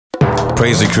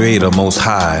Praise the Creator Most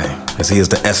High, as He is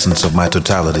the essence of my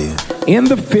totality. In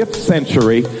the 5th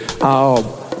century,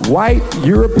 white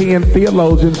European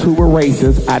theologians who were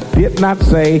racist, I did not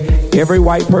say every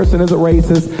white person is a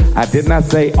racist. I did not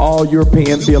say all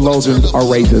European theologians are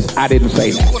racist. I didn't say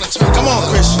that. Come on,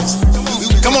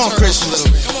 Christians. Come on, Christians.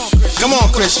 Come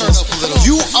on, Christians.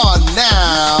 You are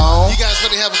now. You guys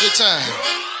ready to have a good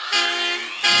time?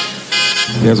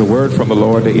 There's a word from the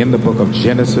Lord in the book of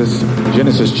Genesis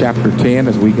chapter 10,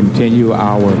 as we continue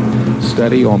our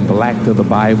study on Black to the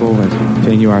Bible, as we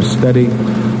continue our study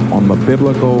on the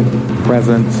biblical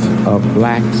presence of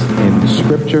blacks in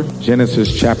Scripture.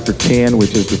 Genesis chapter 10,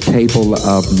 which is the table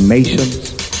of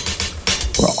nations,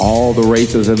 where all the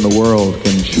races in the world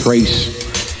can trace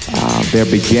their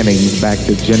beginnings back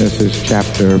to Genesis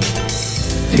chapter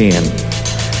 10.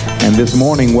 And this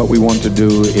morning what we want to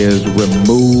do is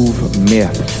remove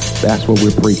myths. That's what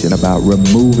we're preaching about,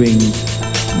 removing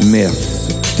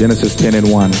myths. Genesis 10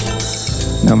 and 1.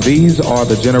 Now these are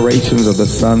the generations of the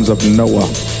sons of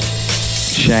Noah,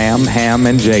 Shem, Ham,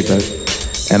 and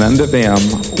Japheth, and unto them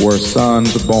were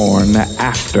sons born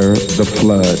after the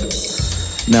flood.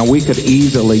 Now we could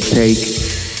easily take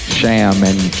Shem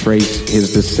and trace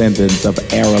his descendants of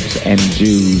Arabs and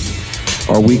Jews,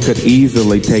 or we could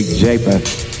easily take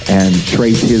Japheth and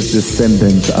trace his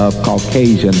descendants of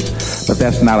Caucasians, but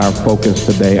that's not our focus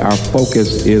today. Our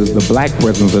focus is the black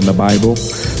presence in the Bible.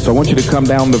 So I want you to come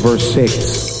down to verse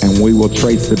 6, and we will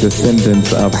trace the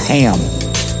descendants of Ham.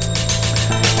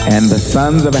 And the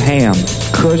sons of Ham,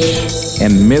 Cush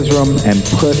and Mizraim and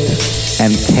Put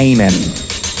and Canaan.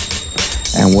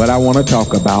 And what I want to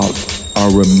talk about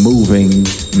are removing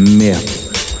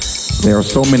myths. There are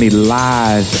so many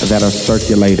lies that are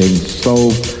circulating,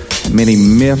 so many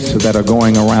myths that are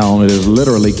going around. It is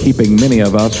literally keeping many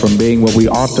of us from being what we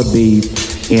ought to be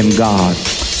in God.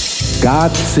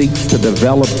 God seeks to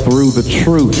develop through the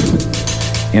truth,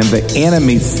 and the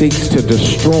enemy seeks to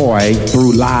destroy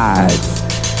through lies.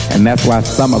 And that's why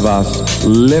some of us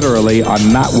literally are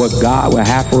not what God would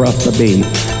have for us to be,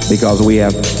 because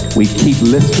we keep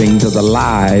listening to the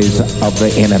lies of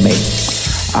the enemy.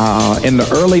 In the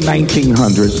early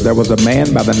 1900s, there was a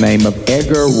man by the name of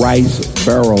Edgar Rice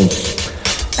Burroughs,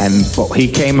 and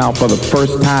he came out for the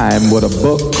first time with a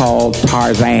book called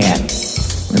Tarzan.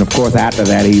 And of course, after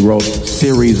that, he wrote a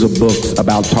series of books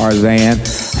about Tarzan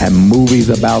and movies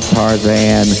about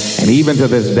Tarzan. And even to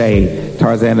this day,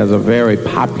 Tarzan is a very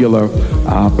popular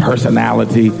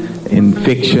personality in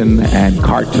fiction and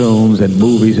cartoons and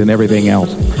movies and everything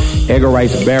else. Edgar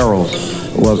Rice Burroughs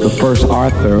was the first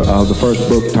author of the first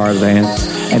book, Tarzan,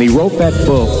 and he wrote that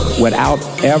book without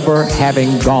ever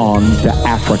having gone to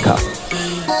Africa.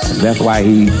 That's why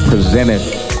he presented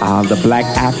the black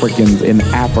Africans in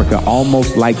Africa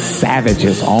almost like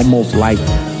savages, almost like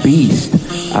beasts.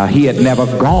 He had never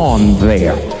gone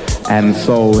there. And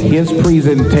so his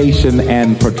presentation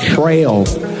and portrayal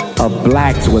of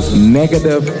blacks was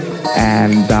negative,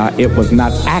 and it was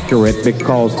not accurate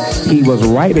because he was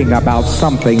writing about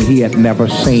something he had never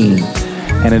seen.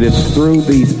 And it is through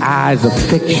these eyes of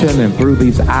fiction and through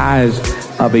these eyes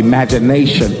of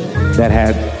imagination that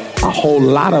had a whole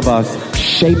lot of us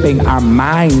shaping our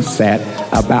mindset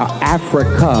about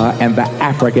Africa and the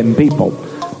African people.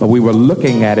 But we were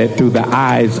looking at it through the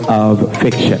eyes of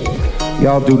fiction.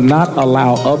 Y'all, do not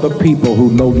allow other people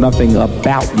who know nothing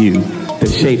about you to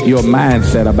shape your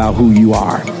mindset about who you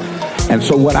are. And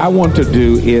so what I want to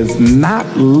do is not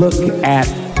look at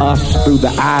us through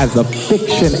the eyes of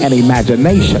fiction and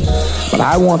imagination, but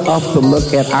I want us to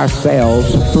look at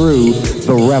ourselves through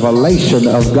the revelation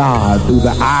of God, through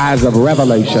the eyes of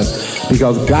revelation,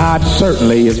 because God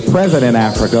certainly is present in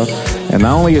Africa. And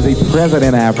not only is he present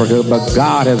in Africa, but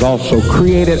God has also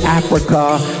created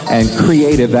Africa and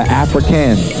created the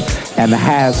Africans, and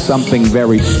has something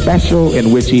very special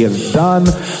in which he has done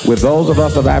with those of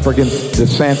us of African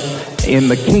descent in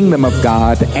the kingdom of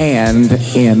God and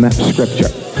in Scripture.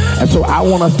 And so I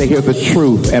want us to hear the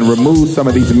truth and remove some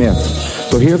of these myths.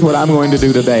 So here's what I'm going to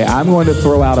do today. I'm going to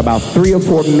throw out about 3 or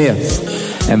 4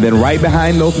 myths, and then right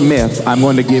behind those myths, I'm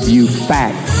going to give you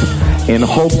facts in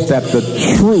hopes that the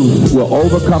truth will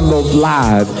overcome those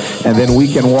lies, and then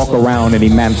we can walk around in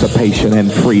emancipation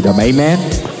and freedom. Amen?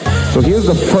 So here's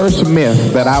the first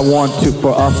myth that I want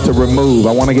for us to remove,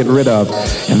 I want to get rid of,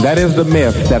 and that is the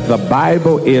myth that the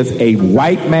Bible is a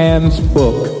white man's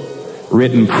book,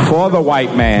 written for the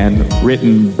white man,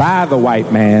 written by the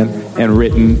white man, and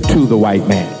written to the white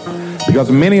man. Because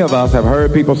many of us have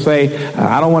heard people say,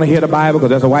 I don't want to hear the Bible because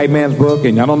that's a white man's book,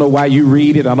 and I don't know why you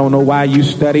read it, I don't know why you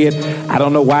study it, I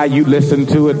don't know why you listen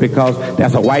to it, because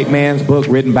that's a white man's book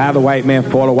written by the white man,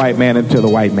 for the white man, and to the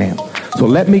white man. So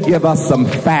let me give us some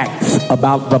facts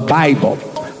about the Bible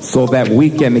so that we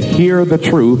can hear the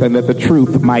truth and that the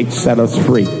truth might set us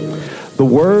free. The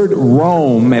word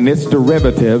Rome and its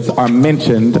derivatives are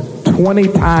mentioned 20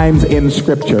 times in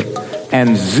Scripture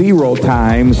and 0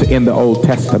 times in the Old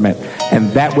Testament,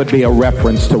 and that would be a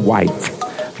reference to white.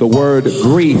 The word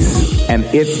Greece and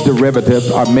its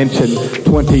derivatives are mentioned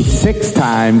 26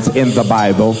 times in the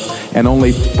Bible and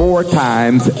only 4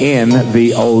 times in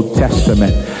the Old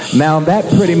Testament. Now that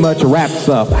pretty much wraps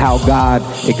up how God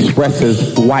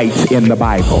expresses white in the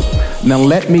Bible. Now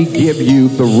let me give you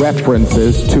the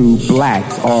references to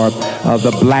blacks or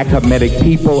the black Hamitic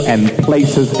people and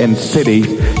places and cities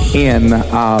in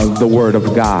the Word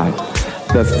of God.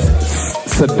 The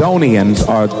Sidonians,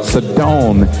 or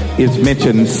Sidon, is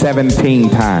mentioned 17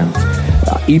 times.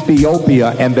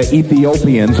 Ethiopia and the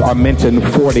Ethiopians are mentioned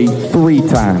 43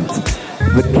 times.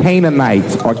 The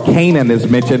Canaanites, or Canaan, is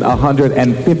mentioned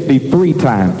 153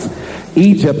 times.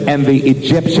 Egypt and the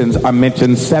Egyptians are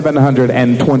mentioned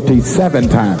 727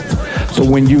 times. So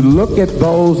when you look at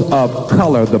those of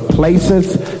color, the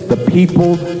places, the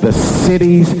people, the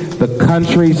cities, the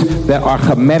countries that are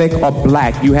Hamitic or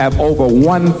black, you have over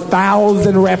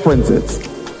 1,000 references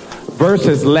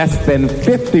versus less than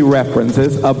 50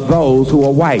 references of those who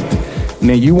are white.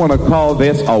 Now you want to call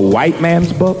this a white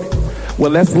man's book?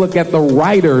 Well, let's look at the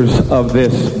writers of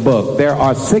this book. There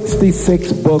are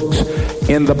 66 books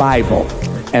in the Bible.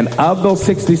 And of those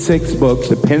 66 books,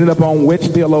 depending upon which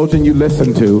theologian you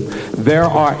listen to, there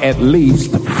are at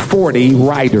least 40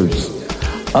 writers.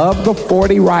 Of the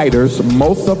 40 writers,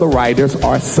 most of the writers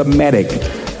are Semitic.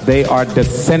 They are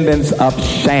descendants of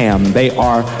Shem. They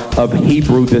are of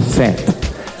Hebrew descent.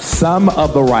 Some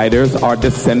of the writers are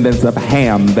descendants of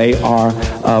Ham. They are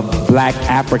of black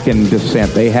African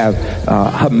descent. They have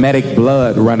Hamitic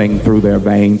blood running through their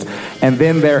veins. And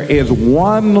then there is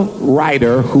one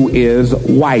writer who is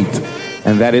white,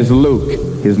 and that is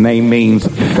Luke. His name means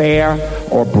fair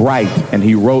or bright, and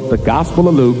he wrote the Gospel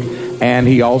of Luke, and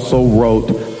he also wrote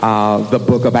the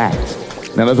book of Acts.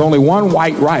 Now, there's only one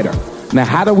white writer. Now,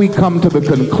 how do we come to the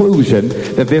conclusion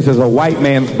that this is a white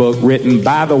man's book written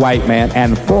by the white man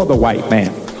and for the white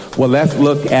man? Well, let's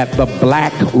look at the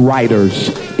black writers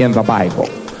in the Bible.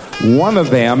 One of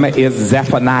them is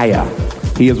Zephaniah.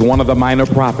 He is one of the minor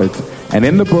prophets. And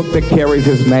in the book that carries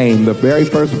his name, the very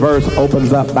first verse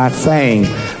opens up by saying,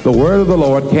 the word of the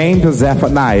Lord came to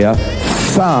Zephaniah,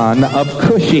 son of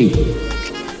Cushi.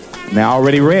 Now, I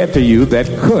already read to you that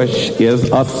Cush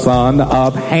is a son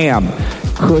of Ham.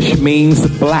 Cush means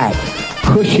black.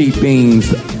 Cushi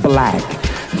means black.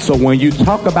 So when you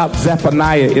talk about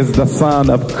Zephaniah is the son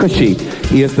of Cushi,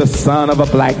 he is the son of a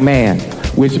black man,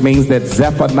 which means that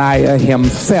Zephaniah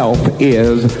himself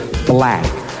is black.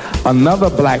 Another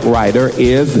black writer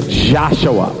is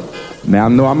Joshua. Now, I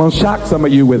know I'm going to shock some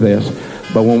of you with this,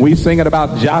 but when we sing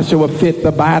about Joshua fit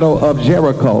the battle of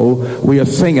Jericho, we are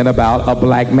singing about a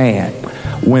black man.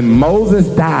 When Moses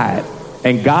died,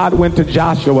 and God went to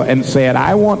Joshua and said,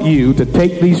 I want you to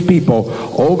take these people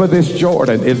over this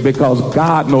Jordan, is because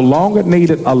God no longer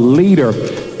needed a leader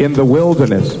in the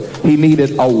wilderness. He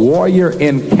needed a warrior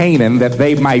in Canaan that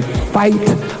they might fight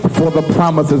for the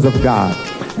promises of God.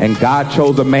 And God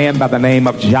chose a man by the name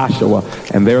of Joshua.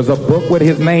 And there's a book with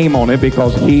his name on it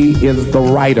because he is the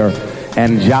writer.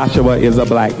 And Joshua is a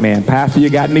black man. Pastor, you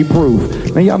got any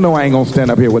proof? Now, y'all know I ain't going to stand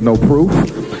up here with no proof.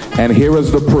 And here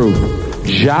is the proof.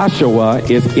 Joshua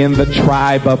is in the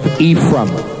tribe of Ephraim.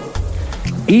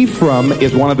 Ephraim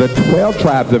is one of the 12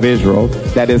 tribes of Israel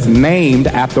that is named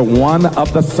after one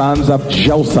of the sons of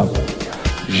Joseph.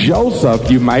 Joseph,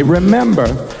 you might remember,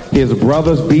 his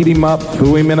brothers beat him up,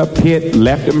 threw him in a pit,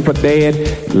 left him for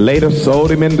dead, later sold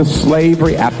him into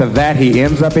slavery. After that, he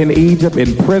ends up in Egypt,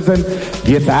 in prison,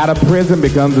 gets out of prison,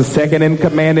 becomes the second in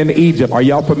command in Egypt. Are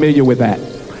y'all familiar with that?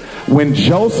 When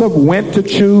Joseph went to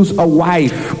choose a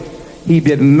wife, he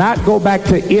did not go back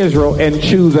to Israel and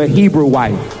choose a Hebrew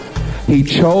wife. He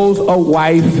chose a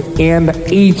wife in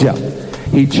Egypt.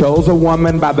 He chose a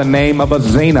woman by the name of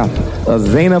Asenath.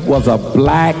 Asenath was a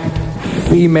black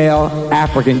female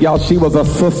African. Y'all, she was a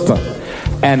sister.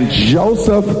 And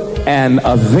Joseph and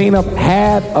Asenath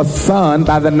had a son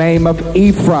by the name of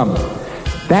Ephraim.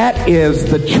 That is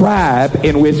the tribe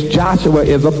in which Joshua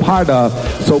is a part of.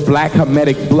 So black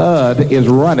Hamitic blood is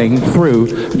running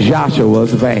through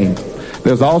Joshua's veins.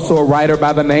 There's also a writer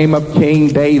by the name of King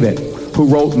David who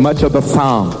wrote much of the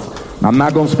Psalms. I'm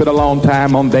not going to spend a long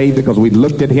time on David because we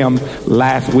looked at him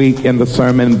last week in the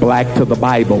sermon Black to the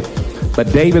Bible.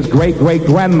 But David's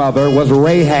great-great-grandmother was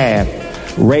Rahab.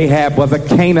 Rahab was a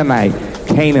Canaanite.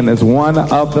 Canaan is one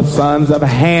of the sons of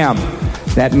Ham.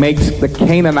 that makes the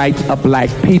Canaanites a black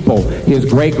people. His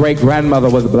great-great-grandmother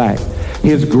was black.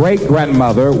 His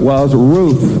great-grandmother was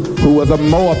Ruth, who was a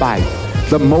Moabite.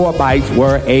 The Moabites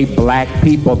were a black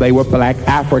people. They were black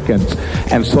Africans.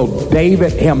 And so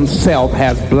David himself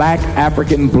has black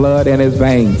African blood in his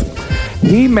veins.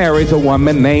 He marries a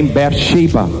woman named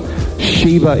Bathsheba.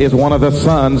 Sheba is one of the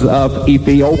sons of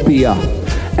Ethiopia.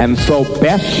 And so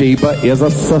Bathsheba is a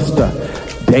sister.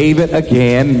 David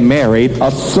again married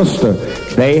a sister.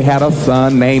 They had a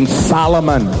son named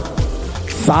Solomon.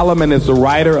 Solomon is the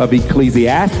writer of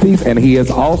Ecclesiastes, and he is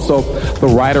also the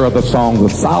writer of the Songs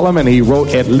of Solomon. He wrote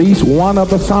at least one of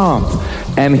the Psalms,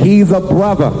 and he's a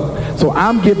brother. So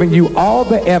I'm giving you all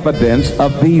the evidence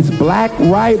of these black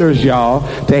writers, y'all,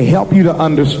 to help you to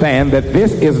understand that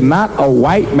this is not a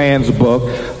white man's book,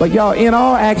 but y'all, in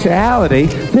all actuality,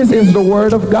 this is the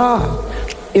Word of God.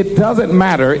 It doesn't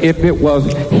matter if it was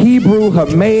Hebrew,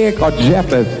 Aramaic, or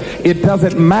Japheth. It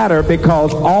doesn't matter,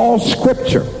 because all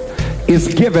Scripture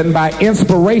is given by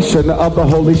inspiration of the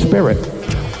Holy Spirit.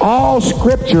 All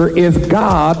Scripture is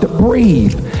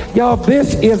God-breathed. Y'all,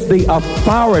 this is the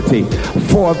authority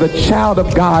for the child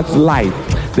of God's life.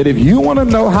 That if you want to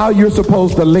know how you're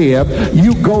supposed to live,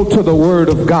 you go to the Word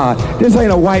of God. This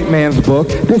ain't a white man's book.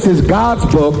 This is God's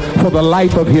book for the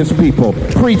life of His people.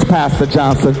 Preach, Pastor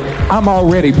Johnson. I'm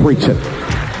already preaching.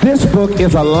 This book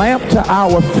is a lamp to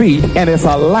our feet, and it's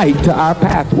a light to our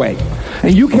pathway.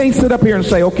 And you can't sit up here and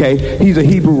say, okay, he's a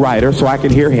Hebrew writer, so I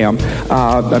can hear him.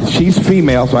 She's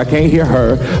female, so I can't hear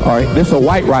her. Or this is a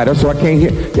white writer, so I can't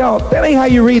hear. Y'all, that ain't how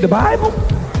you read the Bible.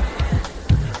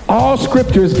 All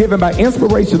Scripture is given by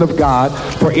inspiration of God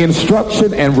for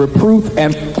instruction and reproof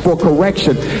and for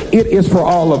correction. It is for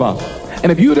all of us.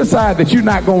 And if you decide that you're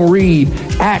not going to read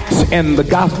Acts and the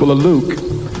Gospel of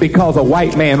Luke because a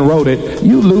white man wrote it,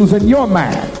 you losing your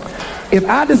mind. If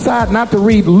I decide not to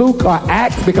read Luke or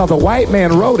Acts because a white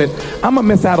man wrote it, I'm going to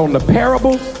miss out on the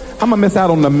parables. I'm going to miss out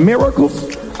on the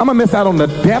miracles. I'm going to miss out on the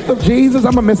death of Jesus.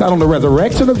 I'm going to miss out on the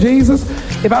resurrection of Jesus.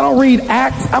 If I don't read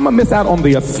Acts, I'm going to miss out on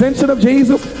the ascension of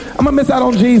Jesus. I'm going to miss out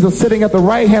on Jesus sitting at the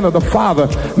right hand of the Father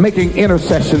making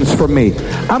intercessions for me.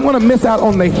 I'm going to miss out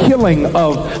on the healing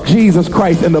of Jesus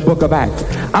Christ in the book of Acts.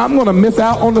 I'm going to miss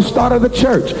out on the start of the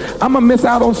church. I'm going to miss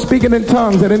out on speaking in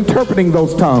tongues and interpreting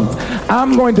those tongues.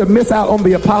 I'm going to miss out on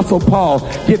the Apostle Paul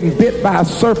getting bit by a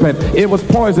serpent. It was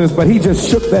poisonous, but he just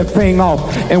shook that thing off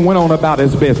and went on about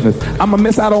his business. I'm going to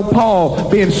miss out on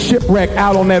Paul being shipwrecked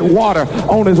out on that water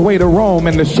on his way to Rome,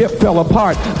 and the ship fell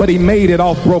apart, but he made it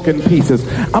off broken pieces.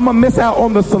 I'm going to miss out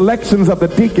on the selections of the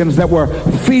deacons that were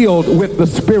filled with the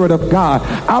Spirit of God.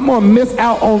 I'm going to miss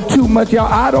out on too much, y'all.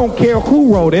 I don't care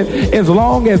who wrote it as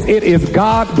long as it is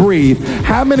God-breathed.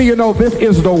 How many of you know this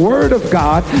is the Word of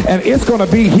God, and it's going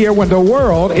to be here when the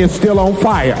world is still on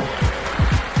fire?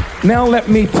 Now let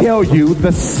me tell you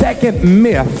the second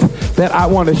myth that I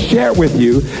want to share with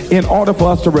you in order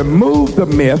for us to remove the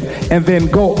myth and then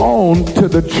go on to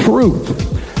the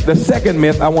truth. The second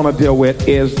myth I want to deal with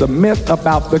is the myth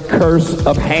about the curse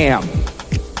of Ham.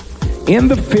 In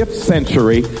the 5th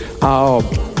century,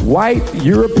 white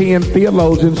European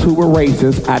theologians who were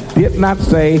racist, I did not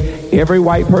say every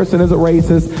white person is a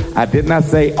racist. I did not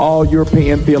say all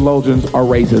European theologians are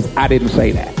racist. I didn't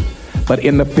say that. But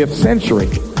in the 5th century,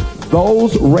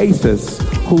 those racists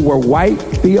who were white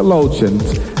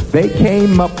theologians, they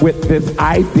came up with this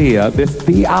idea, this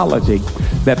theology,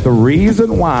 that the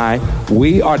reason why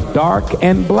we are dark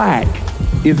and black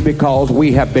is because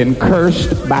we have been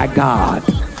cursed by God.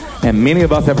 And many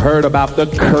of us have heard about the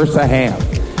curse of Ham.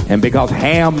 And because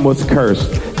Ham was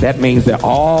cursed, that means that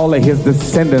all of his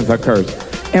descendants are cursed.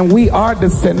 And we are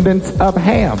descendants of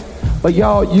Ham. But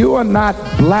y'all, you are not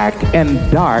black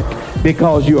and dark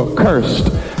because you are cursed.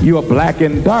 You are black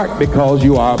and dark because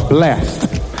you are blessed.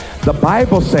 The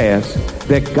Bible says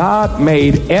that God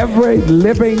made every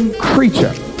living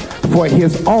creature for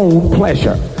his own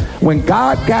pleasure. When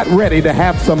God got ready to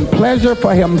have some pleasure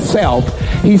for himself,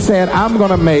 he said, I'm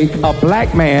going to make a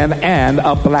black man and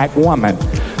a black woman.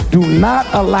 Do not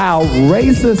allow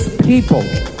racist people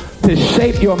to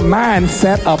shape your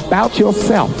mindset about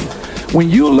yourself. When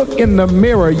you look in the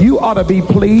mirror, you ought to be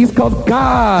pleased because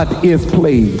God is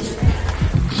pleased.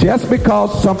 Just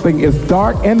because something is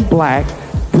dark and black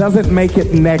doesn't make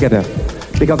it negative,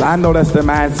 because I know that's the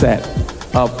mindset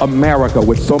of America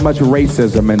with so much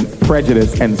racism and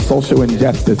prejudice and social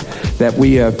injustice that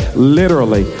we have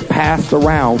literally passed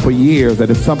around for years, that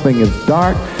if something is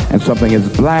dark and something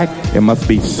is black, it must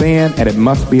be sin and it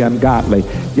must be ungodly.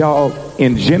 Y'all,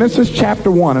 in Genesis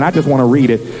chapter 1, and I just want to read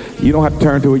it. You don't have to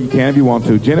turn to it. You can if you want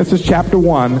to. Genesis chapter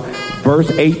 1, verse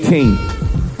 18.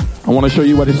 I want to show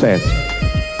you what it says.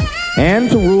 and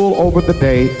to rule over the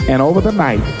day and over the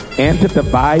night, and to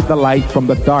divide the light from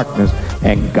the darkness.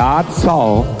 And God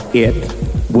saw it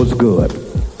was good.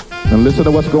 Now listen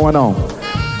to what's going on.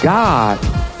 God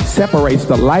separates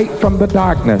the light from the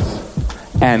darkness.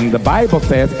 And the Bible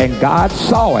says, and God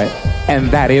saw it, and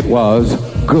that it was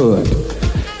good.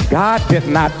 God did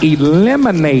not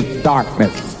eliminate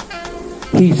darkness.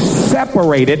 He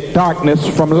separated darkness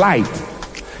from light.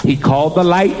 He called the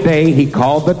light day, he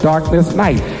called the darkness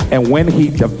night. And when he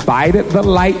divided the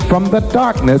light from the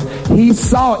darkness, he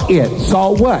saw it.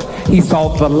 Saw what? He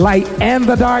saw the light and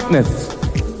the darkness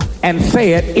and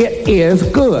said, it is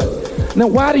good. Now,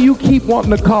 why do you keep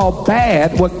wanting to call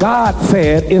bad what God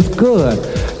said is good?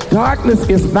 Darkness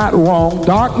is not wrong.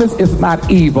 Darkness is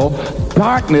not evil.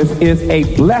 Darkness is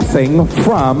a blessing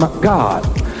from God.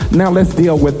 Now, let's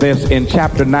deal with this in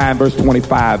chapter 9, verse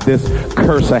 25, this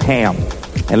curse of Ham.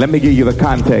 And let me give you the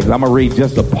context. I'm going to read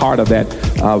just a part of that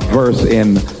verse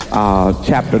in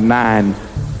chapter 9,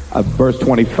 verse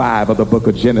 25 of the book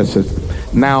of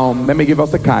Genesis. Now, let me give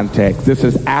us the context. This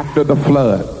is after the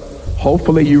flood.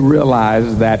 Hopefully you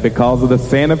realize that because of the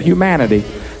sin of humanity,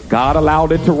 God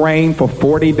allowed it to rain for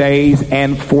 40 days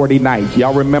and 40 nights.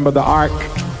 Y'all remember the ark?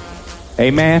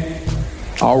 Amen?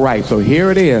 All right, so here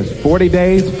it is. 40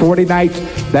 days, 40 nights.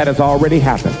 That has already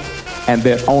happened. And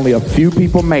that only a few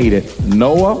people made it.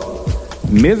 Noah,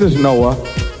 Mrs. Noah,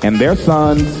 and their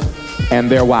sons and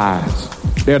their wives.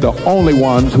 They're the only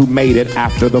ones who made it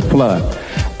after the flood.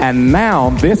 And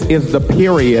now this is the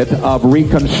period of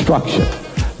reconstruction.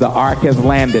 The ark has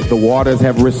landed. The waters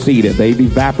have receded. They've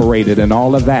evaporated and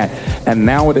all of that. And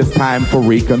now it is time for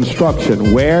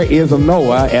reconstruction. Where is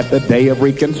Noah at the day of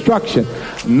reconstruction?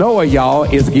 Noah, y'all,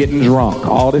 is getting drunk.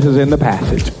 All this is in the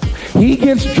passage. He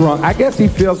gets drunk. I guess he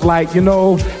feels like,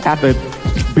 after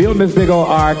building this big old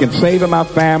ark and saving my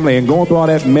family and going through all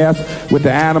that mess with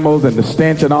the animals and the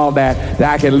stench and all that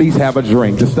I can at least have a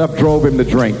drink. The stuff drove him to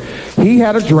drink. He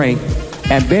had a drink,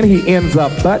 and then he ends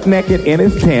up butt naked in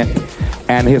his tent,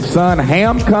 and his son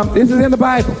Ham comes. This is in the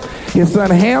Bible. His son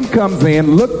Ham comes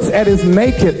in, looks at his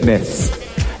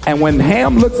nakedness, and when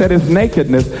Ham looks at his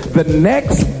nakedness, the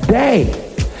next day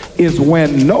is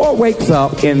when Noah wakes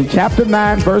up in chapter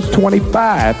 9, verse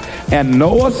 25, and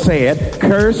Noah said,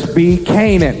 "Cursed be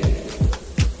Canaan."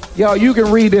 Y'all, you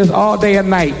can read this all day and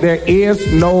night. There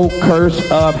is no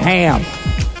curse of Ham.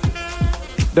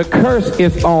 The curse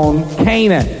is on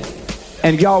Canaan.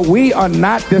 And y'all, we are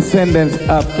not descendants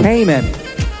of Canaan.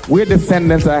 We're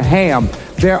descendants of Ham.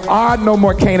 There are no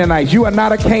more Canaanites. You are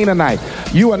not a Canaanite.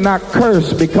 You are not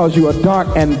cursed because you are dark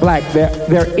and black.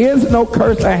 There is no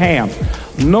curse of Ham.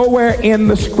 Nowhere in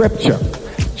the scripture.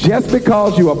 Just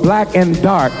because you are black and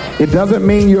dark, it doesn't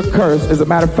mean you're cursed. As a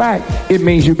matter of fact, it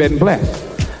means you've been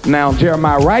blessed. Now,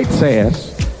 Jeremiah Wright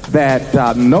says that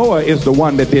Noah is the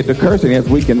one that did the cursing, as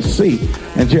we can see.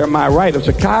 And Jeremiah Wright of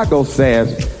Chicago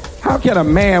says, how can a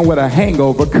man with a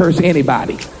hangover curse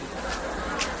anybody?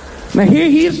 Now, here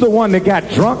he's the one that got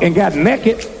drunk and got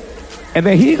naked, and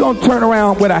then he's going to turn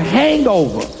around with a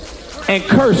hangover and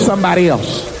curse somebody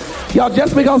else. Y'all,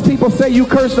 just because people say you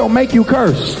cursed don't make you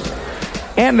cursed.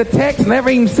 And the text never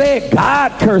even said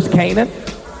God cursed Canaan.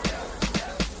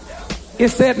 It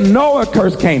said Noah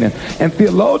cursed Canaan. And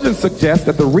theologians suggest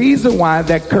that the reason why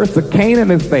that curse of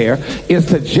Canaan is there is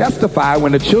to justify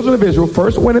when the children of Israel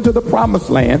first went into the promised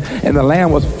land and the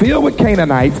land was filled with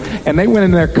Canaanites and they went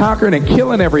in there conquering and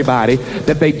killing everybody,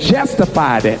 that they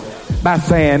justified it by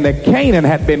saying that Canaan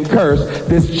had been cursed.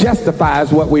 This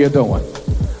justifies what we are doing.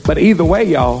 But either way,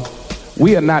 y'all,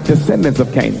 we are not descendants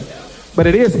of Canaan. But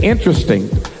it is interesting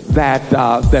that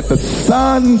the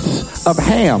sons of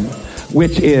Ham,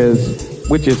 which is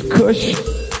Cush,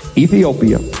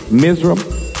 Ethiopia, Mizraim,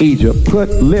 Egypt, Put,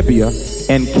 Libya,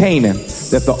 and Canaan,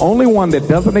 that the only one that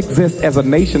doesn't exist as a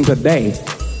nation today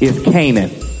is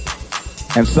Canaan.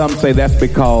 And some say that's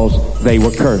because they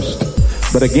were cursed.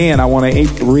 But again, I want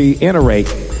to reiterate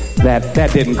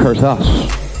that didn't curse us.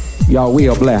 Y'all, we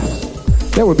are blessed.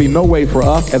 There would be no way for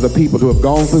us as a people to have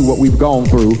gone through what we've gone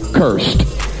through cursed.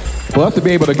 For us to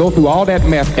be able to go through all that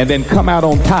mess and then come out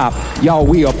on top, y'all,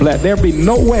 we are blessed. There'd be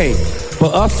no way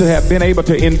for us to have been able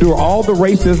to endure all the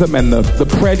racism and the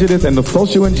prejudice and the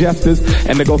social injustice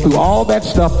and to go through all that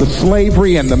stuff, the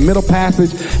slavery and the Middle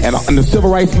Passage and the Civil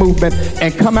Rights Movement,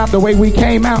 and come out the way we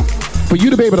came out. For you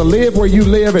to be able to live where you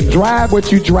live and drive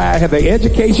what you drive, have the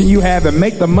education you have, and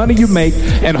make the money you make,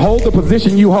 and hold the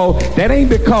position you hold, that ain't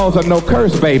because of no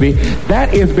curse, baby.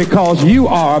 That is because you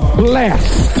are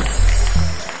blessed.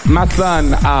 My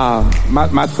sons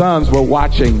were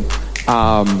watching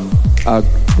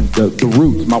the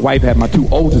Roots. My wife had my two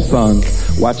oldest sons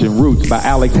watching Roots by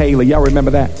Alex Haley. Y'all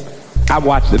remember that? I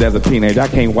watched it as a teenager. I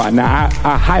can't watch. Now,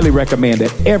 I highly recommend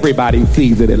that everybody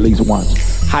sees it at least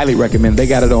once. Highly recommend. They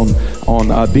got it on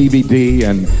DVD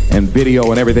and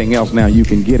video and everything else now. You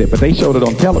can get it. But they showed it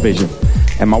on television.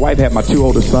 And my wife had my two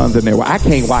older sons in there. Well, I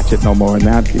can't watch it no more.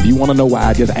 Now, if you want to know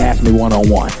why, just ask me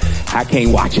one-on-one. I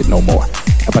can't watch it no more.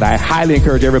 But I highly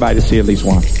encourage everybody to see at least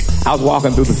once. I was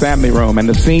walking through the family room, and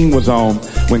the scene was on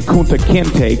when Kunta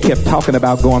Kinte kept talking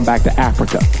about going back to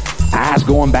Africa. I's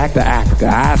going back to Africa.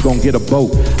 I's going to get a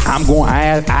boat.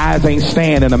 I's ain't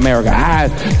staying in America.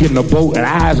 I's getting a boat, and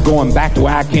I's going back to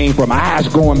where I came from. I's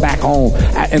going back home.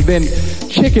 And then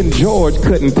Chicken George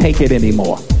couldn't take it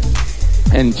anymore.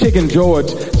 And Chicken George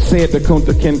said to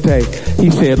Kunta Kinte, he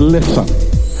said,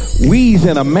 listen, we's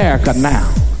in America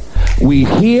now. We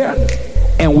here,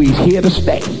 and we's here to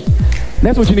stay.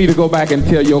 That's what you need to go back and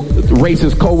tell your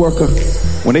racist coworker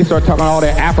when they start talking all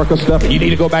that Africa stuff. You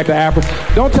need to go back to Africa.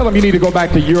 Don't tell them you need to go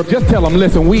back to Europe. Just tell them,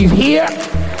 listen, we's here.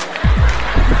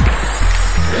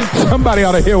 Somebody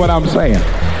ought to hear what I'm saying.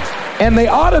 And they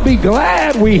ought to be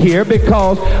glad we're here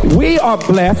because we are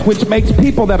blessed, which makes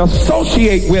people that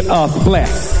associate with us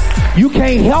blessed. You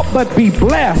can't help but be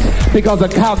blessed because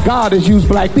of how God has used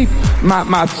black people.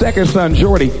 My second son,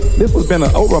 Jordy, this was been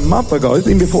over a month ago. This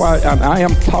is even before I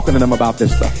am talking to them about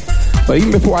this stuff. But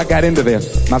even before I got into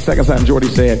this, my second son, Jordy,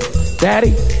 said,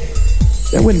 Daddy,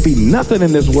 there wouldn't be nothing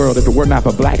in this world if it were not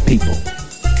for black people.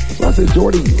 So I said,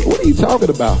 Jordy, what are you talking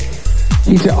about?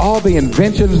 He said, all the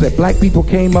inventions that black people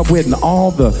came up with and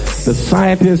all the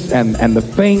scientists and the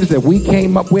things that we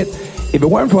came up with, if it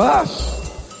weren't for us,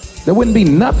 there wouldn't be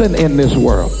nothing in this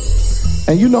world.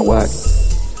 And you know what?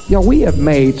 We have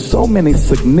made so many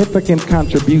significant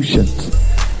contributions.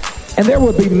 And there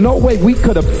would be no way we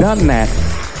could have done that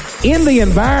in the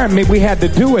environment we had to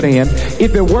do it in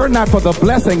if it were not for the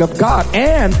blessing of God.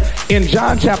 And in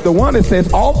John chapter 1, it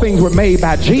says all things were made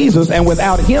by Jesus, and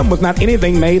without him was not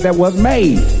anything made that was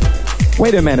made.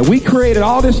 Wait a minute. We created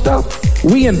all this stuff.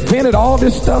 We invented all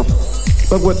this stuff.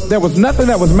 But there was nothing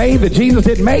that was made that Jesus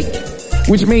didn't make.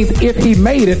 Which means if he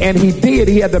made it, and he did,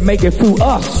 he had to make it through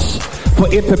us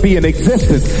for it to be in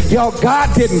existence. Y'all,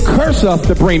 God didn't curse us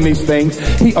to bring these things.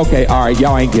 Okay, all right,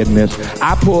 y'all ain't getting this.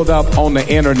 I pulled up on the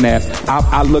internet.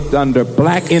 I looked under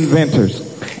black inventors,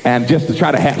 and just to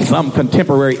try to have some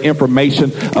contemporary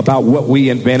information about what we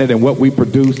invented and what we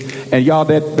produced. And y'all,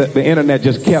 the internet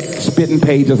just kept spitting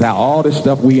pages out. All this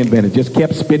stuff we invented just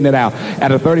kept spitting it out.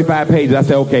 Out of 35 pages, I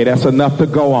said, okay, that's enough to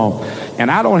go on. And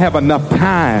I don't have enough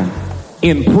time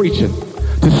in preaching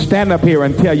to stand up here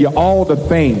and tell you all the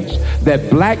things that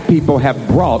black people have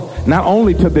brought not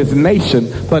only to this nation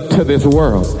but to this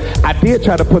world. I did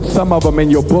try to put some of them in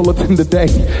your bulletin today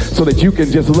so that you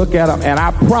can just look at them, and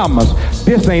I promise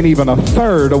this ain't even a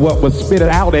third of what was spitted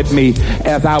out at me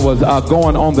as I was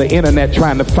going on the internet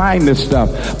trying to find this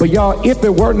stuff. But y'all, if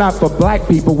it were not for black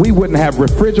people, we wouldn't have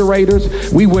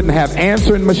refrigerators, we wouldn't have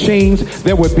answering machines,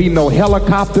 there would be no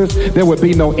helicopters, there would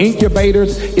be no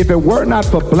incubators. If it were not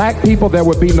for black people, there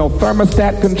would be no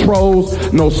thermostat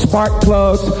controls, no spark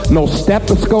plugs, no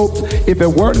stethoscopes. If it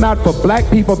were not for black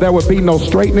people, there would be no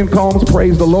straightening combs,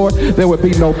 praise the Lord. There would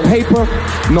be no paper,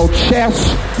 no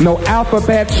chess, no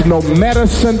alphabets, no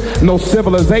medicine, no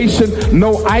civilization,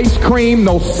 no ice cream,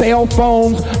 no cell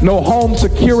phones, no home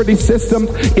security systems.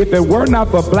 If it were not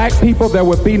for black people, there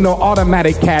would be no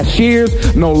automatic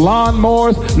cashiers, no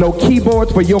lawnmowers, no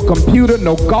keyboards for your computer,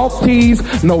 no golf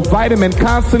tees, no vitamin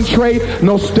concentrate,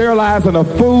 no sterilizing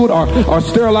of food or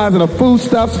sterilizing of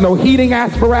foodstuffs, no heating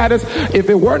apparatus. If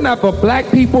it were not for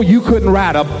black people, you couldn't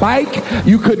ride a bike,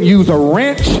 you couldn't use a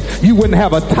wrench, you wouldn't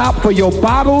have a top for your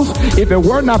bottles. If it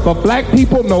were not for black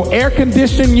people, no air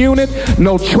conditioning unit,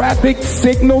 no traffic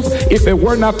signals. If it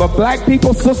were not for black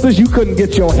people, sisters, you couldn't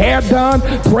get your hair done,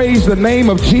 praise the name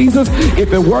of Jesus.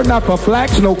 If it were not for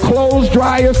blacks, no clothes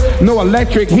dryers, no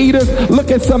electric heaters.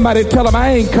 Look at somebody, tell them, I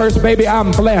ain't cursed, baby,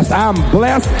 I'm blessed, I'm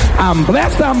blessed, I'm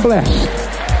blessed, I'm blessed.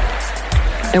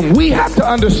 And we have to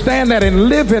understand that and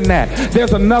live in that.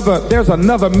 There's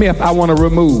another myth I want to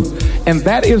remove, and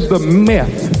that is the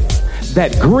myth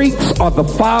that Greeks are the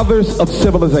fathers of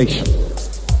civilization.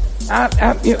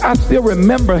 I still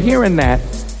remember hearing that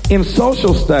in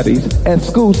social studies at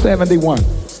School 71.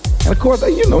 And of course,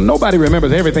 nobody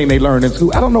remembers everything they learned in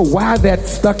school. I don't know why that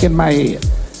stuck in my head,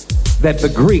 that the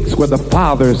Greeks were the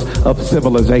fathers of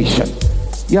civilization.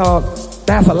 Y'all,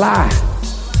 that's a lie.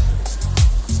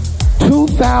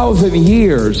 2,000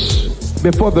 years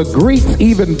before the Greeks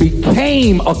even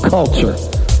became a culture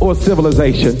or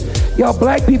civilization, y'all,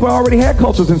 black people already had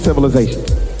cultures and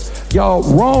civilizations. Y'all,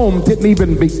 Rome didn't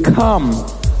even become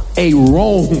a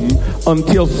Rome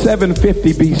until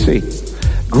 750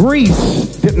 BC.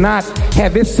 Greece did not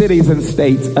have its cities and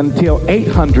states until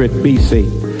 800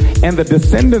 BC. And the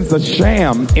descendants of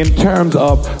Shem, in terms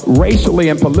of racially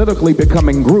and politically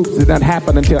becoming groups, did not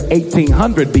happen until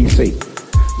 1800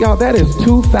 BC. Y'all, that is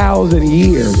 2,000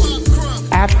 years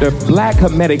after black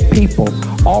Hamitic people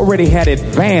already had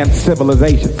advanced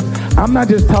civilizations. I'm not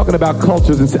just talking about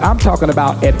cultures, I'm talking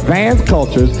about advanced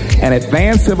cultures and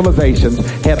advanced civilizations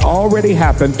had already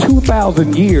happened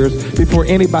 2,000 years before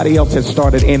anybody else had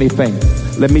started anything.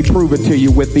 Let me prove it to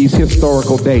you with these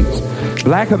historical dates.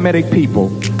 Black Hamitic people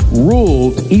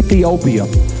ruled Ethiopia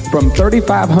from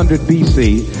 3500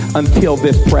 BC until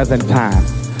this present time.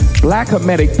 Black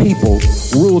Hamitic people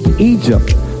ruled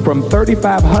Egypt from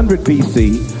 3500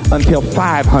 BC until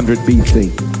 500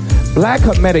 BC. Black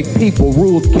Hamitic people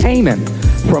ruled Canaan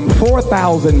from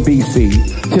 4000 BC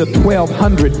to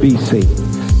 1200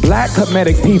 BC. Black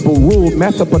Hamitic people ruled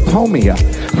Mesopotamia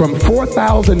from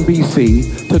 4000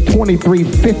 BC to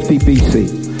 2350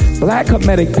 BC. Black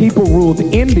Hamitic people ruled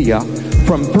India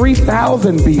from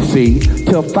 3000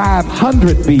 BC to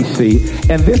 500 BC,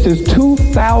 and this is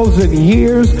 2,000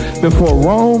 years before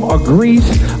Rome or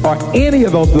Greece or any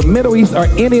of those, the Middle East or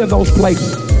any of those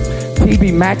places.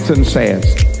 T.B. Maxson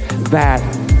says that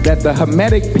the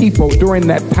Hamitic people during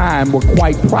that time were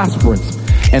quite prosperous,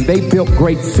 and they built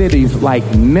great cities like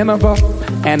Nineveh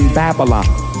and Babylon.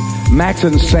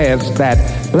 Maxson says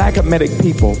that black Hamitic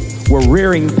people were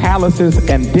rearing palaces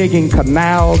and digging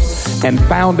canals and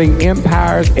founding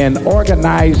empires and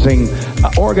organizing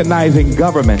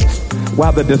governments,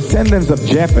 while the descendants of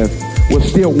Japheth were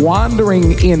still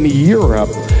wandering in Europe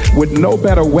with no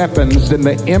better weapons than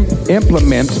the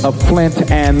implements of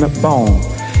flint and bone.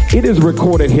 It is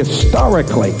recorded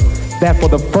historically that for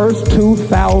the first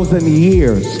 2,000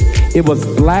 years, it was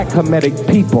black Hamitic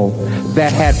people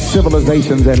that had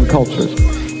civilizations and cultures.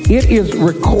 It is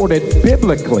recorded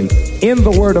biblically in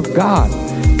the Word of God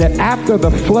that after the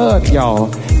flood,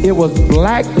 y'all, it was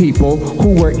black people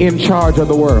who were in charge of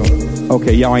the world.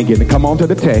 Okay, y'all ain't getting it. Come on to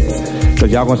the text,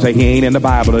 because y'all going to say he ain't in the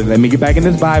Bible. Let me get back in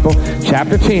this Bible.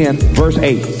 Chapter 10, verse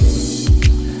 8.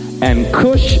 And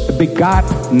Cush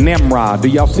begot Nimrod. Do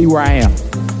y'all see where I am?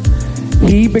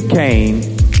 He became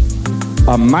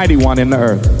a mighty one in the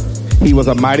earth. He was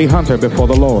a mighty hunter before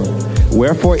the Lord.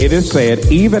 Wherefore it is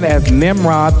said, even as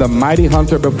Nimrod, the mighty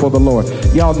hunter before the Lord.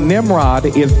 Y'all, Nimrod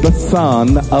is the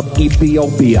son of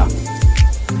Ethiopia.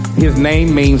 His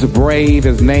name means brave.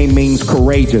 His name means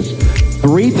courageous.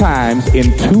 3 times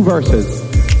in 2 verses,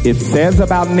 it says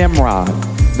about Nimrod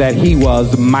that he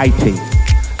was mighty.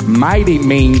 Mighty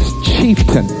means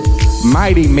chieftain.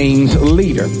 Mighty means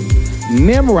leader.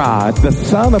 Nimrod, the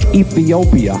son of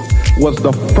Ethiopia, was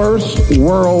the first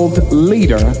world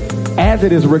leader, as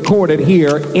it is recorded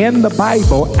here in the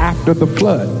Bible after the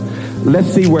flood.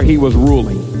 Let's see where he was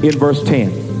ruling. In verse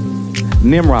 10,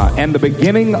 Nimrod, and the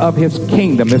beginning of his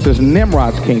kingdom. This is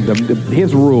Nimrod's kingdom,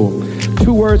 his rule.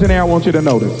 2 words in there I want you to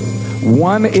notice.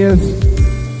 One is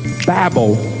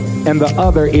Babel, and the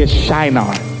other is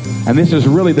Shinar. And this is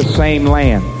really the same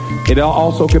land. It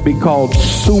also could be called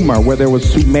Sumer, where there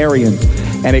was Sumerians.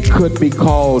 And it could be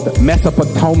called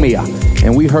Mesopotamia.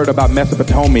 And we heard about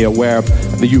Mesopotamia, where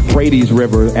the Euphrates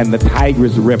River and the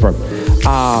Tigris River.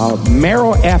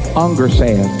 Merrill F. Unger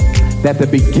says that the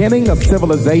beginning of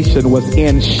civilization was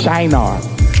in Shinar.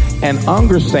 And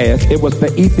Unger says it was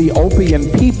the Ethiopian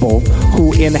people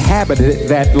who inhabited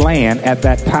that land at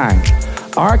that time.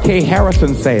 R.K.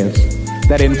 Harrison says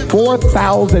that in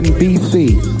 4000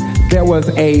 BC, there was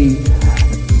a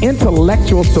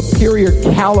intellectual superior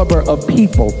caliber of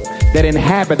people that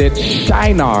inhabited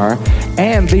Shinar,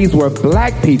 and these were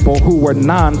black people who were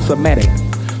non-Semitic.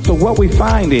 So what we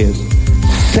find is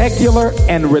secular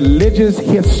and religious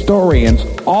historians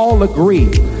all agree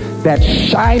that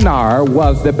Shinar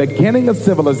was the beginning of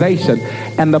civilization,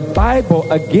 and the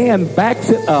Bible again backs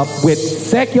it up with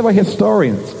secular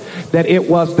historians that it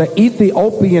was the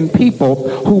Ethiopian people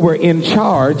who were in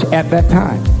charge at that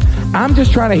time. I'm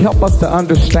just trying to help us to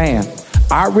understand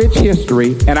our rich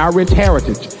history and our rich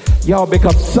heritage. Y'all,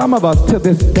 because some of us to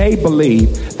this day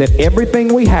believe that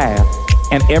everything we have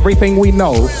and everything we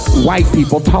know, white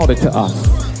people taught it to us.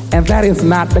 And that is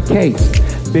not the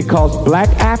case, because black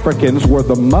Africans were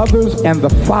the mothers and the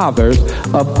fathers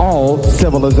of all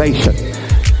civilization.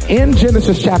 In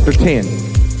Genesis chapter 10,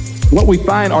 what we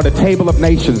find are the table of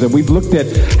nations, and we've looked at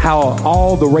how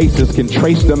all the races can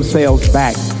trace themselves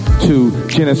back to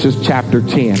Genesis chapter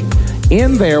 10.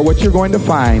 In there, what you're going to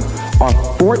find are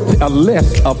a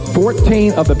list of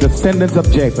 14 of the descendants of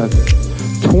Japheth,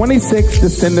 26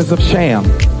 descendants of Shem,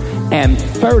 and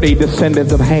 30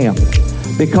 descendants of Ham.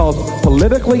 because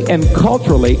politically and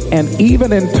culturally, and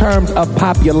even in terms of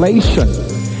population,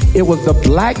 it was the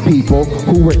black people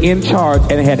who were in charge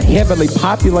and had heavily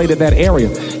populated that area.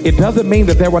 It doesn't mean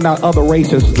that there were not other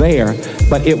races there,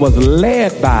 but it was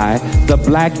led by the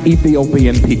black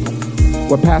Ethiopian people.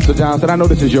 Well, Pastor Johnson, I know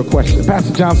this is your question.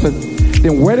 Pastor Johnson,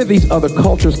 then where did these other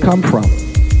cultures come from?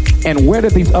 And where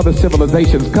did these other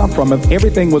civilizations come from? If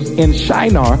everything was in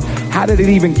Shinar, how did it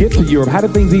even get to Europe? How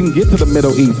did things even get to the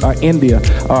Middle East or India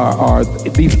or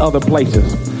these other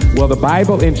places? Well, the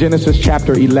Bible in Genesis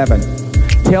chapter 11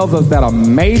 tells us that a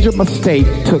major mistake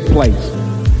took place.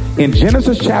 In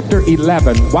Genesis chapter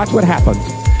 11, watch what happens.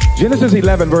 Genesis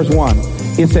 11 verse 1,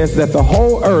 it says that the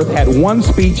whole earth had one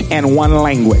speech and one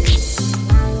language.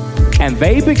 And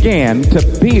they began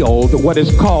to build what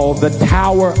is called the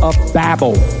Tower of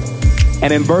Babel.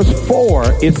 And in verse 4,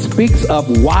 it speaks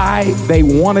of why they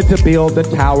wanted to build the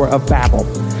Tower of Babel.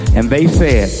 And they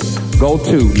said, go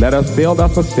to, let us build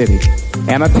us a city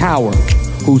and a tower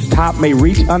whose top may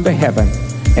reach unto heaven,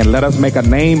 and let us make a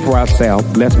name for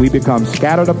ourselves, lest we become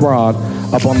scattered abroad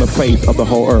upon the face of the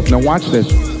whole earth. Now watch this.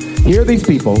 Here are these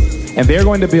people, and they're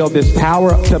going to build this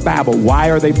Tower to Babel. Why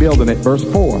are they building it? Verse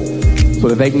 4, so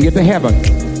that they can get to heaven,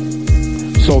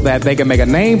 so that they can make a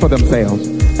name for themselves,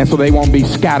 and so they won't be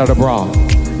scattered abroad.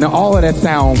 Now, all of that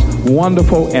sounds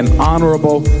wonderful and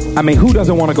honorable. I mean, who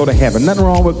doesn't want to go to heaven? Nothing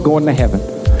wrong with going to heaven.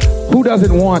 Who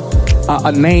doesn't want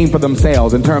a name for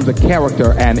themselves in terms of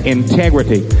character and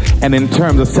integrity and in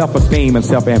terms of self-esteem and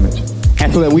self-image?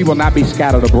 And so that we will not be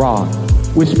scattered abroad,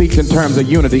 which speaks in terms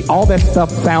of unity. All that stuff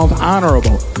sounds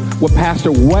honorable. Well,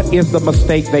 Pastor, what is the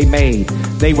mistake they made?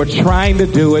 They were trying to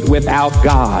do it without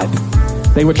God.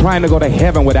 They were trying to go to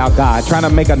heaven without God, trying to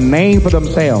make a name for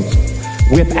themselves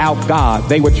without God.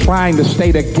 They were trying to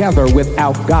stay together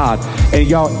without God. And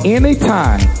y'all,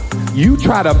 anytime you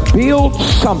try to build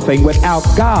something without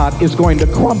God, it's going to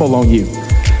crumble on you.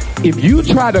 If you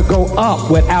try to go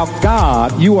up without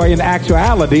God, you are in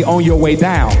actuality on your way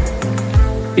down.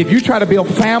 If you try to build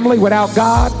family without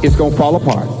God, it's going to fall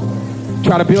apart.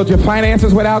 Try to build your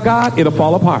finances without God, it'll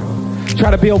fall apart.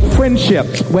 Try to build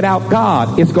friendships without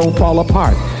God, it's going to fall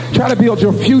apart. Try to build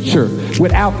your future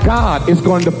without God, it's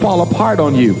going to fall apart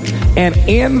on you. And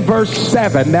in verse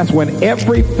 7, that's when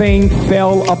everything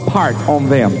fell apart on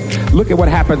them. Look at what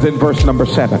happens in verse number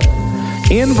 7.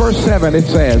 In verse 7, it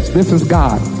says, this is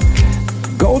God.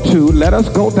 Go to, let us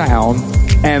go down,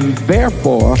 and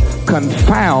therefore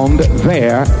confound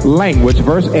their language.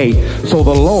 Verse 8, so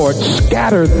the Lord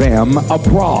scattered them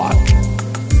abroad.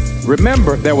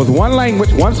 Remember, there was one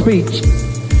language, one speech.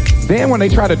 Then when they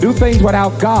try to do things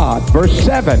without God, verse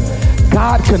 7,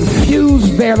 God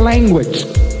confused their language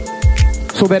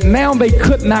so that now they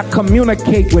could not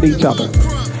communicate with each other.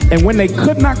 And when they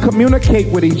could not communicate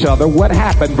with each other, what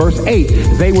happened? Verse 8,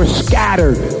 they were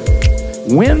scattered.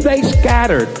 When they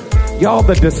scattered, y'all,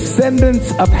 the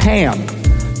descendants of Ham,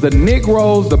 the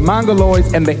Negroes, the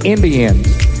Mongoloids, and the Indians,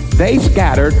 they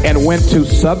scattered and went to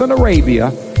southern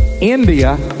Arabia,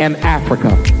 India, and Africa.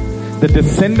 The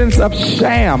descendants of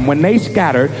Shem, when they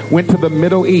scattered, went to the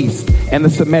Middle East, and the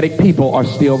Semitic people are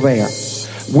still there.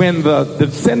 When the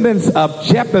descendants of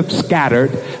Japheth scattered,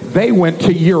 they went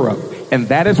to Europe. And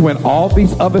that is when all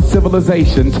these other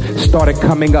civilizations started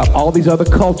coming up. All these other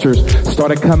cultures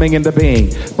started coming into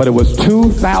being. But it was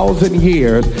 2,000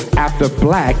 years after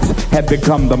blacks had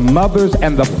become the mothers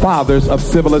and the fathers of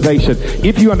civilization.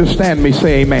 If you understand me,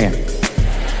 say amen.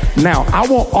 Now, I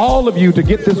want all of you to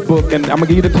get this book, and I'm going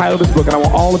to give you the title of this book, and I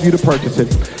want all of you to purchase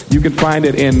it. You can find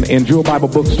it in Jewel Bible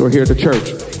Bookstore here at the church.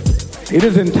 It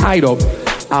is entitled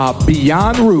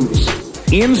Beyond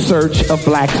Roots, In Search of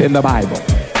Blacks in the Bible.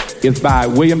 It's by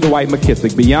William Dwight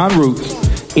McKissick, Beyond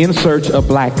Roots, In Search of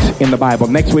Blacks in the Bible.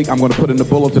 Next week, I'm going to put in the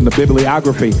bulletin the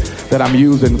bibliography that I'm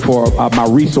using for my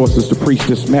resources to preach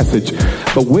this message.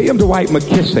 But William Dwight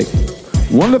McKissick,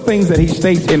 one of the things that he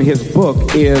states in his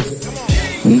book is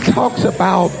he talks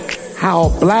about how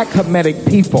black Hamitic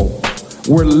people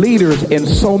were leaders in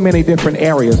so many different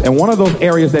areas. And one of those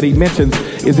areas that he mentions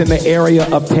is in the area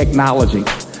of technology.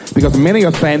 Because many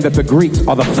are saying that the Greeks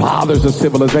are the fathers of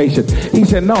civilization. He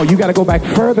said, no, you got to go back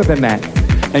further than that.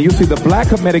 And you see, the black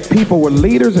Hamitic people were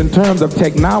leaders in terms of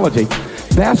technology.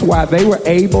 That's why they were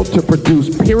able to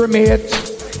produce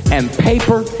pyramids and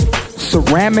paper,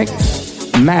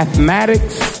 ceramics,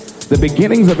 mathematics, the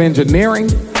beginnings of engineering,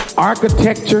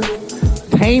 architecture,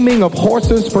 taming of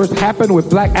horses first happened with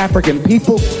black African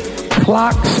people,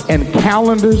 clocks and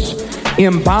calendars,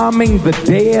 embalming the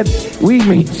dead.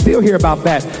 We still hear about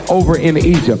that over in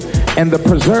Egypt. And the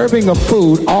preserving of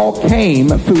food all came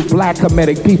through black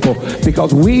Hamitic people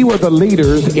because we were the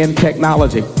leaders in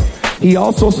technology. He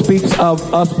also speaks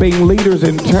of us being leaders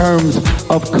in terms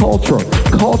of culture.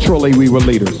 Culturally, we were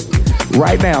leaders.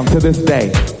 Right now, to this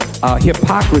day,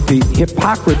 Hippocrates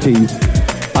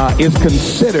is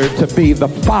considered to be the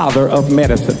father of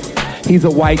medicine. He's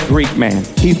a white Greek man.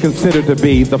 He's considered to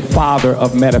be the father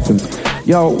of medicine.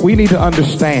 We need to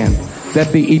understand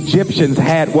that the Egyptians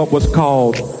had what was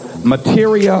called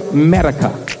Materia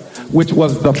Medica, which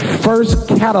was the first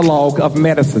catalog of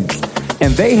medicines.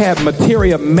 And they had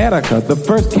Materia Medica, the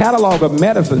first catalog of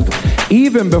medicines,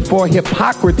 even before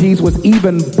Hippocrates was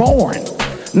even born.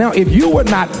 Now, if you were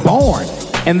not born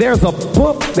and there's a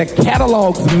book that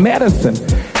catalogs medicine,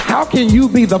 how can you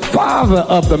be the father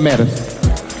of the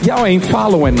medicine? Y'all ain't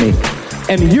following me.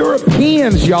 And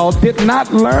Europeans, y'all, did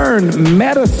not learn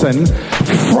medicine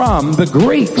from the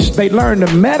Greeks. They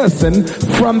learned medicine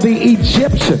from the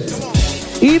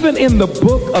Egyptians. Even in the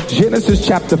book of Genesis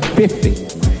chapter 50,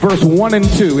 verse 1 and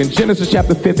 2, in Genesis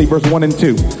chapter 50, verse 1 and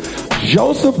 2,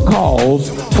 Joseph calls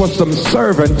for some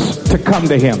servants to come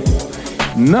to him.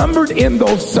 Numbered in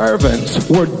those servants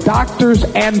were doctors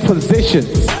and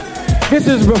physicians. This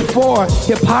is before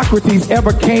Hippocrates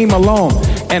ever came along.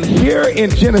 And here in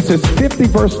Genesis 50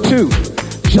 verse 2,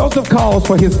 Joseph calls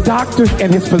for his doctors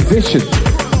and his physicians.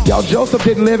 Y'all, Joseph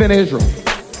didn't live in Israel.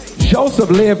 Joseph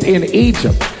lived in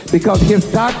Egypt because his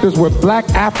doctors were black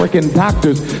African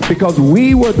doctors, because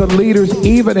we were the leaders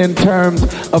even in terms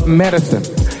of medicine.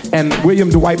 And William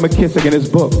Dwight McKissick in his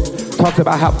book talks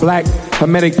about how black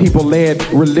Hamitic people led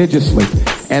religiously.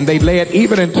 And they led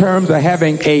even in terms of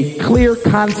having a clear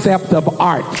concept of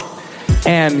art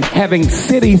and having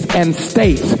cities and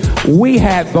states. We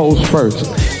had those first.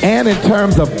 And in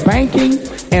terms of banking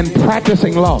and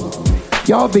practicing law.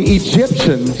 Y'all, the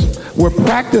Egyptians were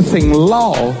practicing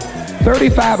law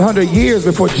 3,500 years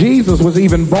before Jesus was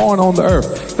even born on the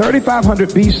earth. 3,500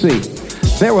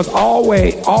 BC. There was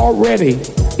already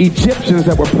Egyptians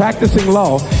that were practicing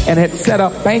law and had set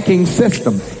up banking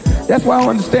systems. That's why I don't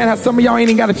understand how some of y'all ain't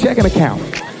even got a checking account.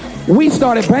 We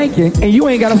started banking and you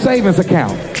ain't got a savings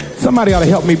account. Somebody ought to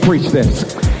help me preach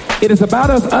this. It is about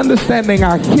us understanding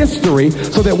our history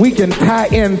so that we can tie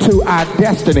into our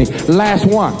destiny. Last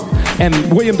one.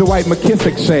 And William Dwight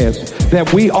McKissick says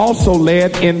that we also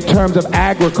led in terms of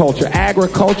agriculture,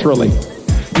 agriculturally.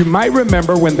 You might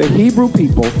remember when the Hebrew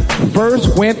people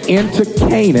first went into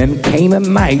Canaan,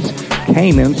 Canaanites,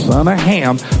 Canaan, son of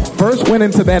Ham, first went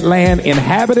into that land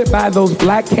inhabited by those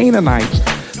black Canaanites.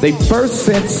 They first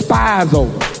sent spies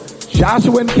over.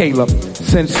 Joshua and Caleb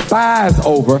sent spies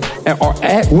over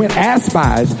went as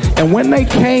spies. And when they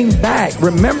came back,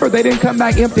 remember they didn't come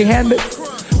back empty-handed.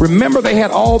 Remember they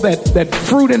had all that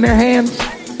fruit in their hands,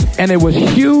 and it was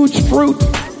huge fruit.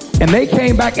 And they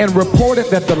came back and reported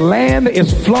that the land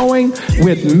is flowing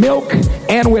with milk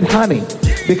and with honey.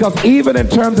 Because even in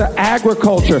terms of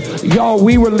agriculture, y'all,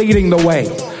 we were leading the way.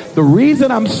 The reason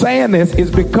I'm saying this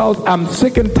is because I'm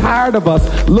sick and tired of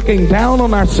us looking down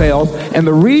on ourselves. And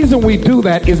the reason we do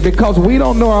that is because we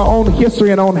don't know our own history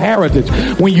and own heritage.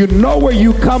 When you know where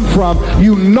you come from,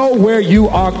 you know where you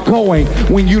are going.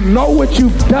 When you know what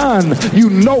you've done,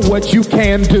 you know what you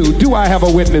can do. Do I have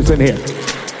a witness in here?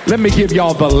 Let me give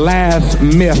y'all the last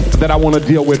myth that I want to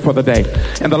deal with for the day.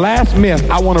 And the last myth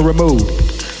I want to remove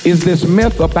is this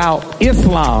myth about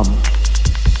Islam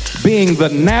being the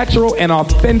natural and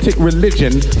authentic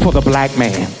religion for the black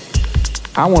man.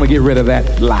 I want to get rid of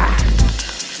that lie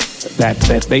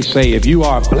that they say if you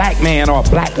are a black man or a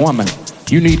black woman,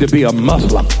 you need to be a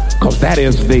Muslim, because that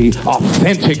is the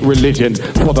authentic religion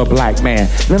for the black man.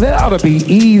 Now that ought to be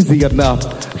easy enough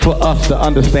for us to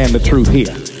understand the truth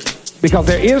here. Because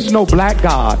there is no black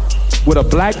God with a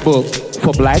black book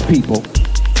for black people.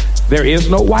 There is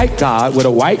no white God with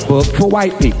a white book for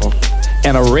white people.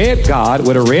 And a red God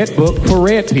with a red book for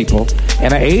red people.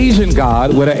 And an Asian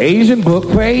God with an Asian book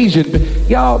for Asian.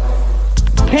 Y'all,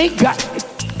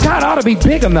 God ought to be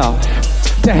big enough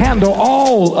to handle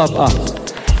all of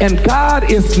us. And God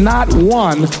is not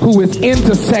one who is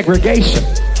into segregation.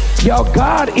 Y'all,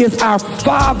 God is our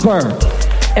Father.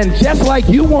 And just like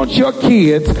you want your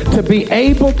kids to be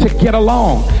able to get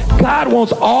along, God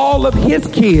wants all of his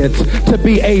kids to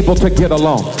be able to get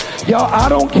along. Y'all, I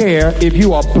don't care if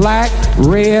you are black,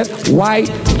 red, white,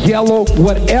 yellow,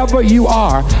 whatever you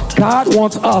are, God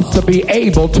wants us to be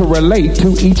able to relate to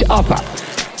each other.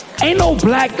 Ain't no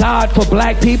black God for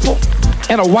black people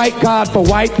and a white God for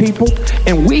white people.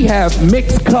 And we have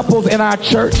mixed couples in our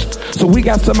church. So we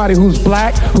got somebody who's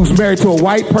black, who's married to a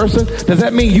white person. Does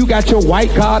that mean you got your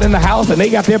white God in the house and they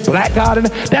got their black God in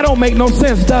the house? That don't make no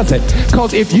sense, does it?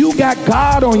 Because if you got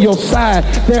God on your side,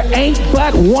 there ain't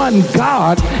but one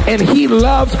God, and he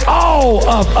loves all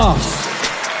of us.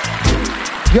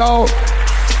 Y'all,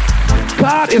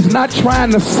 God is not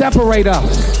trying to separate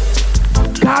us.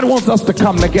 God wants us to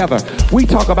come together. We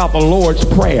talk about the Lord's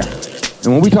Prayer.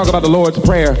 And when we talk about the Lord's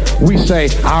Prayer, we say,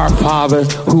 Our Father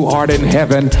who art in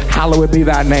heaven, hallowed be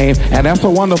thy name. And that's a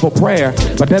wonderful prayer,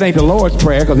 but that ain't the Lord's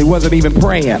Prayer because he wasn't even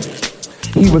praying.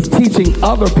 He was teaching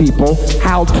other people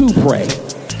how to pray.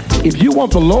 If you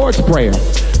want the Lord's Prayer,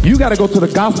 you got to go to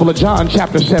the Gospel of John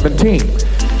chapter 17.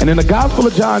 And in the Gospel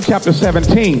of John chapter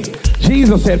 17,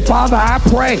 Jesus said, Father, I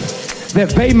pray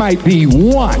that they might be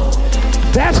one.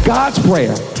 That's God's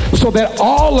prayer, so that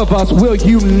all of us will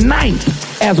unite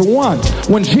as one.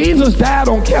 When Jesus died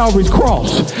on Calvary's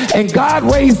cross and God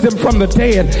raised him from the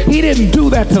dead, he didn't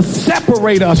do that to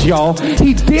separate us, y'all.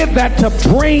 He did that to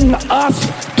bring us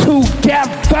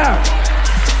together.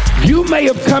 You may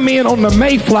have come in on the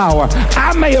Mayflower.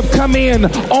 I may have come in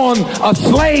on a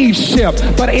slave ship.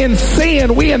 But in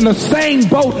sin, we in the same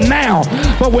boat now.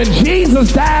 But when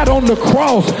Jesus died on the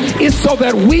cross, it's so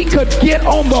that we could get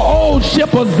on the old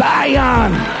ship of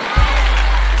Zion.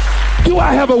 Do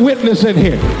I have a witness in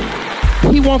here?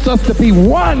 He wants us to be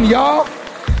one, y'all.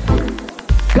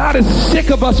 God is sick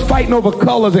of us fighting over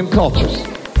colors and cultures.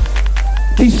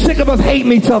 He's sick of us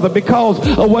hating each other because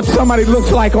of what somebody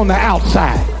looks like on the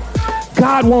outside.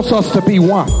 God wants us to be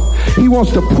one. He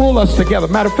wants to pull us together.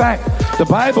 Matter of fact, the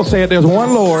Bible said there's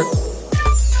one Lord,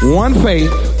 one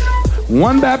faith,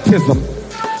 one baptism,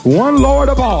 one Lord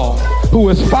of all, who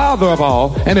is Father of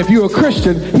all. And if you're a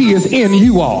Christian, he is in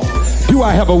you all. Do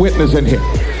I have a witness in here?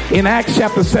 In Acts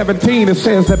chapter 17, it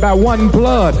says that by one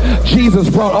blood, Jesus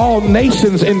brought all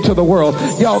nations into the world.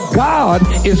 Y'all, God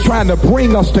is trying to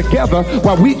bring us together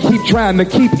while we keep trying to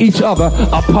keep each other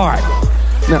apart.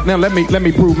 Now let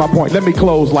me prove my point. Let me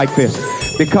close like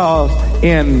this. Because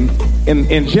in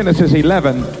Genesis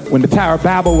 11, when the Tower of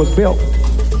Babel was built,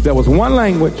 there was one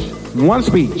language, one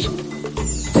speech.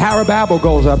 Tower of Babel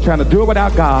goes up trying to do it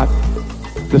without God.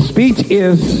 The speech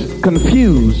is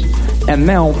confused, and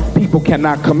now people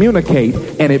cannot communicate,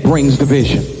 and it brings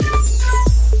division.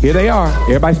 Here they are.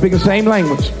 Everybody speaking the same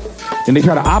language. And they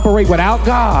try to operate without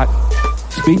God.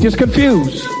 Speech is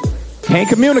confused. Can't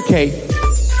communicate.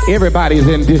 Everybody is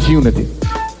in disunity.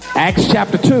 Acts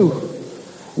chapter 2,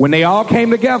 when they all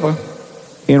came together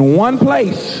in one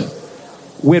place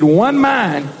with one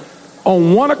mind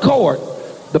on one accord,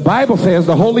 the Bible says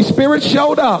the Holy Spirit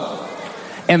showed up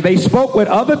and they spoke with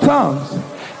other tongues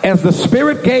as the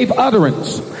Spirit gave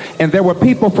utterance. And there were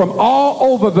people from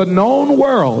all over the known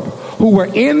world who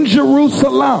were in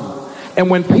Jerusalem. And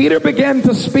when Peter began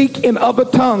to speak in other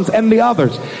tongues and the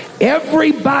others,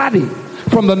 everybody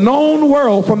from the known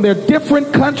world, from their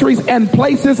different countries and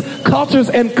places, cultures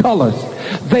and colors,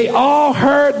 they all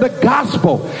heard the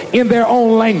gospel in their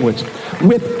own language.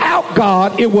 Without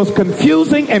God, it was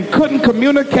confusing and couldn't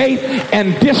communicate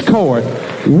and discord.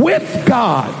 With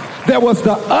God, there was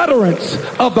the utterance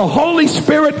of the Holy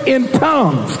Spirit in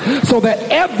tongues so that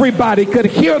everybody could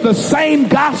hear the same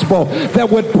gospel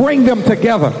that would bring them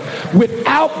together.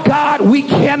 Without God, we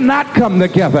cannot come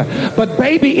together. But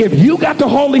baby, if you got the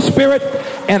Holy Spirit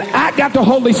and I got the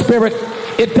Holy Spirit,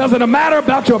 it doesn't matter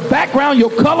about your background, your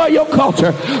color, your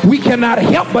culture. We cannot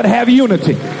help but have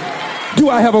unity. Do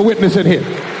I have a witness in here?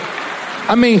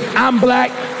 I mean, I'm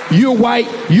black. You're white,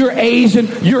 you're Asian,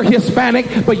 you're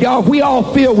Hispanic, but y'all, if we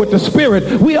all filled with the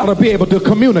Spirit, we ought to be able to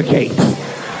communicate.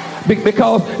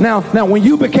 Because now when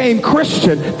you became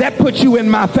Christian, that put you in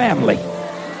my family.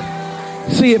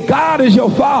 See, if God is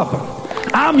your father,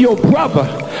 I'm your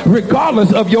brother,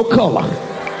 regardless of your color.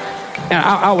 And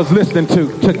I was listening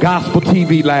to gospel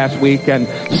TV last week, and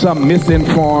some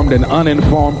misinformed and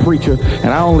uninformed preacher,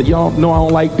 and y'all know I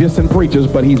don't like dissing preachers,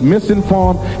 but he's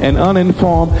misinformed and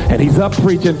uninformed, and he's up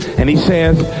preaching, and he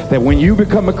says that when you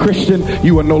become a Christian,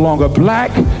 you are no longer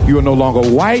black, you are no longer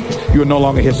white, you are no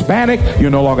longer Hispanic, you're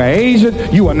no longer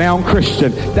Asian, you are now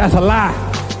Christian. That's a lie.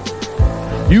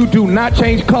 You do not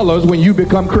change colors when you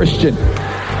become Christian.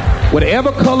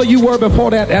 Whatever color you were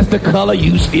before that, that's the color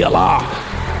you still are.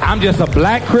 I'm just a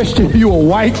black Christian, you a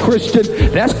white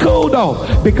Christian. That's cool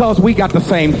though, because we got the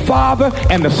same Father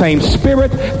and the same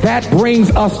Spirit that brings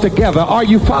us together. Are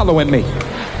you following me?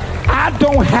 I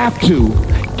don't have to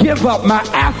give up my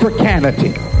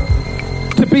Africanity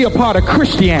to be a part of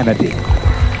Christianity.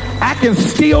 I can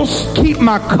still keep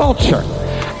my culture.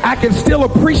 I can still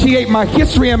appreciate my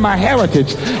history and my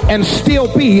heritage and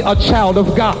still be a child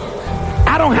of God.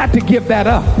 I don't have to give that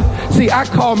up. See, I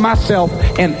call myself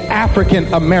an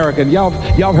African American. Y'all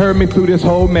heard me through this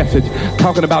whole message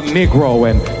talking about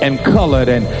Negro and colored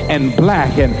and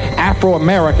black and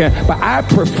Afro-American, but I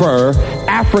prefer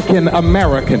African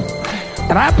American.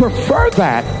 And I prefer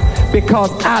that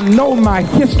because I know my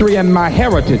history and my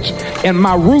heritage, and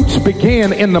my roots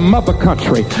begin in the mother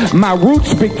country. My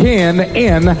roots begin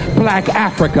in black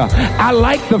Africa. I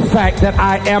like the fact that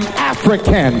I am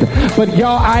African, but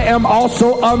y'all, I am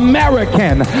also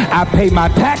American. I pay my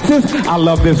taxes. I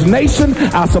love this nation.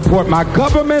 I support my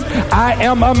government. I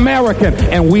am American,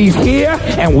 and we's here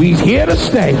to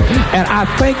stay, and I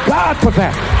thank God for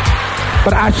that.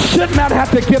 But I should not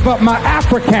have to give up my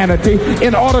Africanity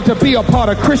in order to be a part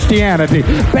of Christianity.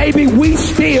 Baby, we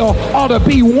still ought to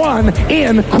be one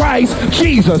in Christ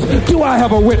Jesus. Do I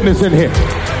have a witness in here?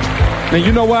 Now,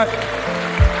 you know what?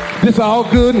 This is all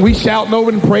good, and we shouting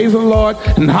over and praising the Lord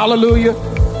and hallelujah.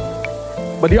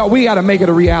 But y'all, we got to make it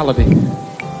a reality.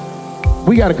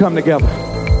 We got to come together,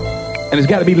 and it's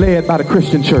got to be led by the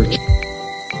Christian church.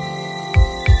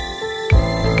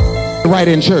 Right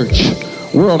in church.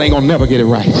 World ain't gonna never get it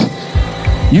right.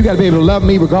 You got to be able to love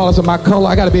me regardless of my color.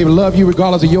 I got to be able to love you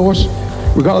regardless of yours,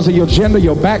 regardless of your gender,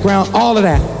 your background, all of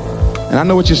that. And I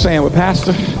know what you're saying, with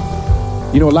Pastor,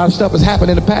 you know, a lot of stuff has happened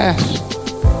in the past.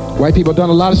 White people have done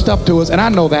a lot of stuff to us, and I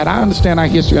know that. I understand our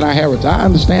history and our heritage. I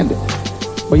understand it.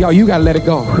 But y'all, you got to let it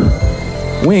go.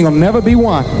 We ain't gonna never be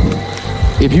one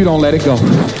if you don't let it go.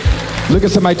 Look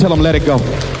at somebody, tell them, let it go.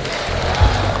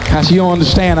 Pastor, you don't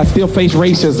understand. I still face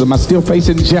racism. I still face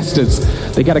injustice.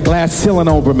 They got a glass ceiling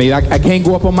over me. I can't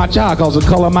go up on my job because of the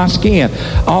color of my skin.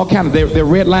 All kind of, they're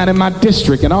redlining my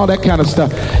district and all that kind of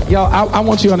stuff. Y'all, I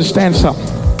want you to understand something.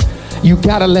 You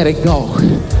got to let it go.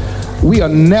 We are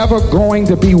never going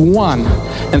to be one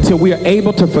until we are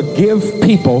able to forgive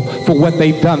people for what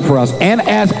they've done for us. And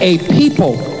as a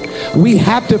people, we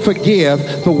have to forgive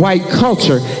the white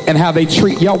culture and how they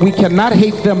treat y'all. We cannot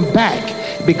hate them back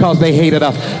because they hated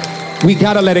us. We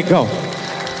got to let it go.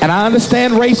 And I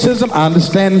understand racism. I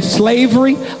understand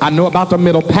slavery. I know about the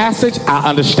Middle Passage. I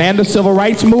understand the Civil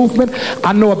Rights Movement.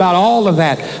 I know about all of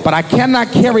that. But I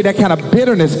cannot carry that kind of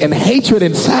bitterness and hatred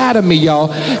inside of me, y'all,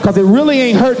 because it really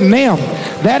ain't hurting them.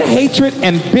 That hatred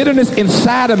and bitterness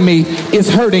inside of me is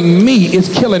hurting me.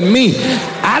 It's killing me.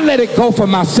 I let it go for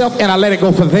myself, and I let it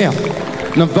go for them.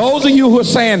 Now, those of you who are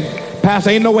saying, Pastor,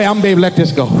 ain't no way I'm going to be able to let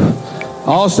this go.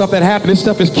 All stuff that happened, this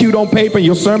stuff is cute on paper.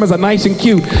 Your sermons are nice and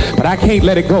cute, but I can't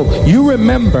let it go. You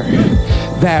remember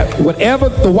that whatever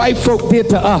the white folk did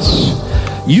to us,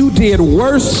 you did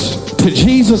worse to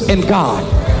Jesus and God.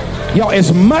 Y'all,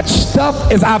 as much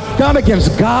stuff as I've done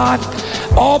against God,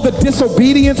 all the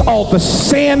disobedience, all the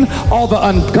sin, all the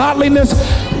ungodliness,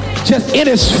 just in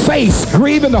his face,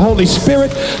 grieving the Holy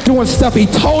Spirit, doing stuff he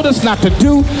told us not to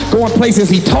do, going places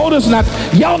he told us not.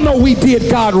 Y'all know we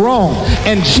did God wrong.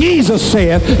 And Jesus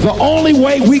said, the only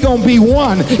way we gonna be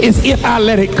one is if I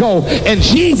let it go. And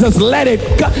Jesus let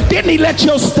it go. Didn't he let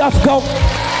your stuff go?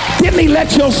 Didn't he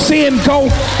let your sin go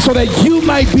so that you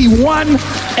might be one?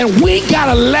 And we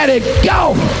gotta let it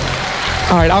go.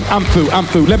 All right, I'm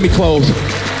through. Let me close.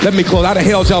 I done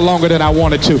held y'all longer than I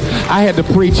wanted to. I had to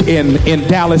preach in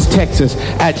Dallas, Texas.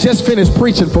 I just finished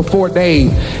preaching for 4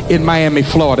 days in Miami,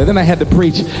 Florida. Then I had to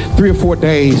preach 3 or 4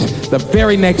 days the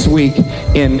very next week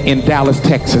in Dallas,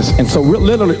 Texas. And so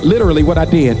literally what I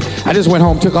did, I just went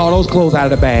home, took all those clothes out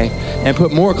of the bag and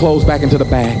put more clothes back into the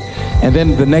bag. And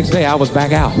then the next day I was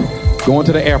back out, going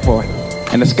to the airport.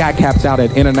 And the Sky Caps out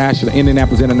at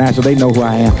Indianapolis International. They know who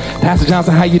I am. Pastor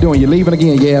Johnson, how you doing? You leaving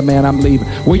again? Yeah, man, I'm leaving.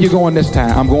 Where you going this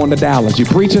time? I'm going to Dallas. You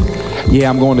preaching? Yeah,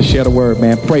 I'm going to share the word,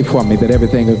 man. Pray for me that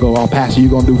everything will go. Oh, Pastor, you're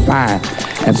going to do fine.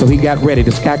 And so he got ready.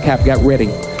 The Sky Cap got ready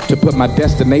to put my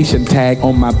destination tag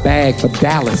on my bag for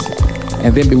Dallas.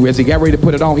 And then as he got ready to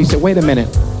put it on, he said, wait a minute.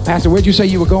 Pastor, where'd you say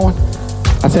you were going?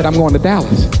 I said, I'm going to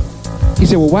Dallas. He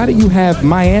said, well, why do you have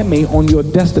Miami on your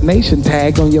destination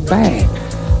tag on your bag?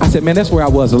 I said, man, that's where I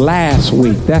was last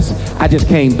week. I just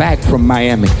came back from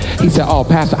Miami. He said, oh,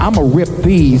 Pastor, I'm going to rip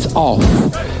these off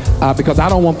because I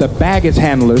don't want the baggage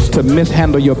handlers to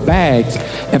mishandle your bags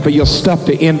and for your stuff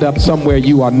to end up somewhere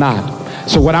you are not.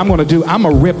 So what I'm going to do, I'm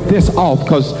going to rip this off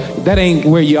because that ain't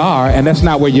where you are and that's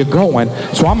not where you're going.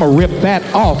 So I'm going to rip that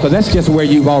off because that's just where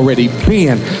you've already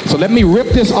been. So let me rip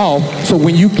this off so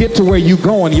when you get to where you're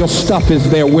going, your stuff is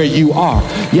there where you are.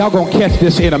 Y'all going to catch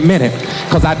this in a minute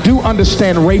because I do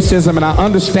understand racism and I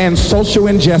understand social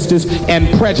injustice and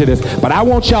prejudice. But I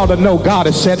want y'all to know God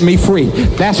has set me free.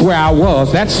 That's where I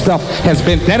was. That stuff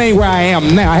that ain't where I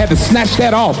am now. I had to snatch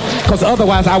that off because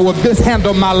otherwise I would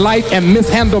mishandle my life and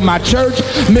mishandle my church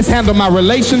mishandle my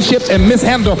relationships, and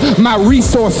mishandle my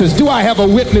resources. Do I have a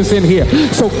witness in here?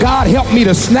 So God help me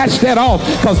to snatch that off,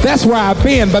 because that's where I've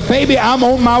been. But baby, I'm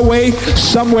on my way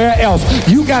somewhere else.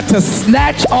 You got to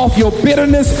snatch off your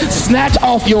bitterness, snatch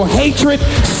off your hatred,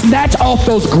 snatch off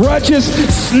those grudges,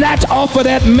 snatch off of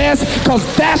that mess, because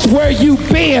that's where you've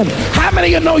been. How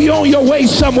many of you know you're on your way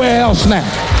somewhere else now?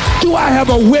 Do I have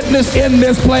a witness in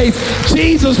this place?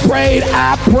 Jesus prayed,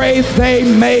 I pray they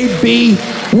may be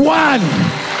one.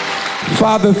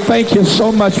 Father, thank you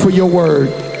so much for your word.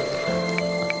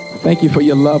 Thank you for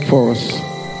your love for us.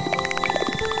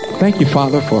 Thank you,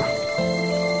 Father, for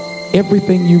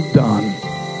everything you've done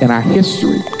in our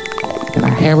history, in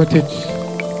our heritage.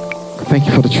 Thank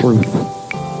you for the truth.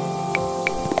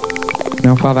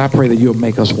 Now, Father, I pray that you'll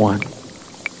make us one.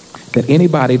 That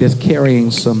anybody that's carrying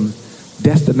some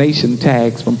destination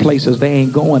tags from places they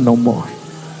ain't going no more,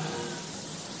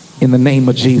 in the name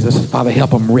of Jesus, Father, help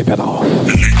them rip it off.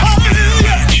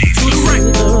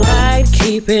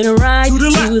 Keep it right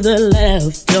to the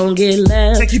left. Don't get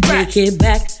left. Take it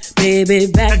back, baby,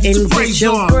 back and get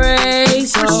your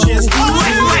praise on.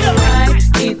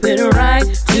 Keep it right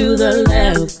to the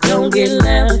left. Don't get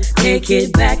left. Take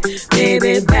it back,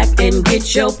 baby, back and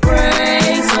get your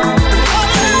praise on.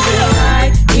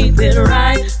 Keep it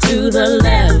right to the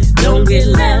left. Don't get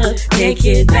left. Take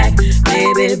it back,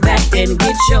 baby, back and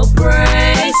get your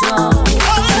praise on.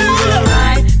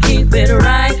 Keep it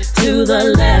right to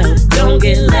the left. Don't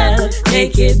get left.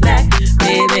 Take it back,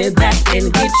 baby, back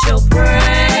and get your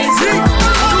praise on.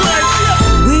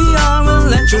 We are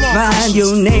electrified.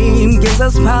 Your name gives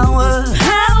us power.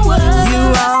 You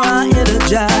are our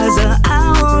energizer,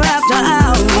 hour after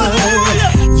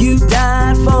hour. You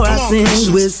died for our sins.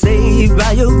 We're saved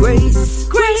by your grace.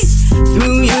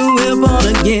 Through you we're born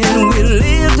again. We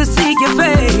live to seek your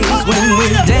face. When we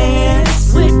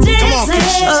dance, we're dancing.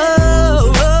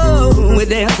 We're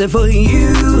dancing for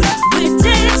you. We're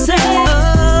dancing.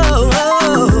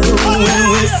 When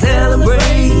we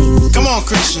celebrate. Come on,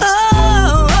 Christians.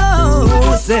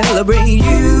 We celebrate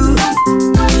you.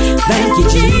 Thank you,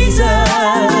 Jesus.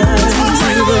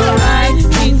 To the right,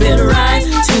 keep it right.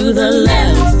 To the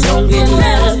left, don't get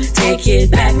left. Take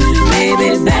it back,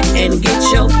 baby, back and get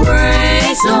your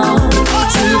praise on.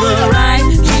 To the right,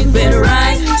 keep it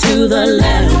right. To the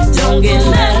left, don't get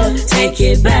left. Take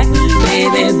it back,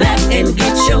 baby, back and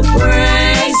get your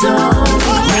praise on.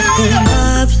 Lift them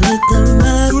up, lift them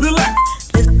up. To the left.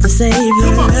 Lift the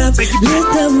Savior up. Lift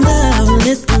them up,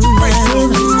 lift them up.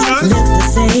 Lift the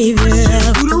Savior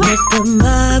up. Lift them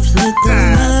up, lift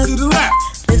them up. To the left.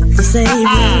 Lift the Savior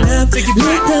up. Lift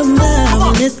them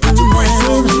up, lift them up.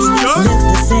 Lift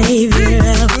the Savior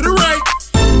up. To the right.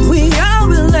 We are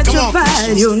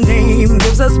electrified. Your name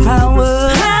gives us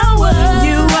power.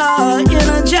 You are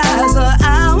energizer,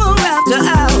 hour after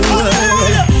hour.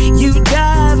 You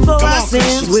died for our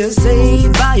sins. We're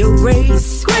saved by your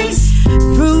grace.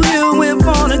 Through you we're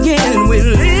born again. We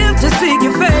live to seek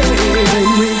your face.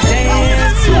 We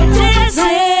dance.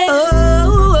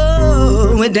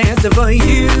 We're dancing for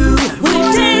you.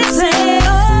 We're dancing.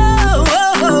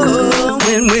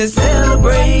 When we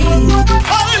celebrate.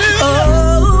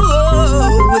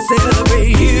 We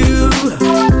celebrate you.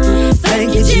 Thank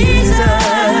you, Jesus.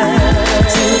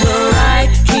 To the right,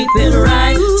 keep it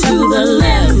right. To the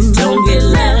left, don't get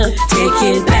left. Take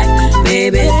it back,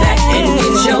 baby, back and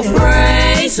get your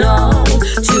praise on.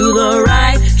 To the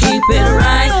right, keep it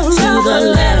right. To the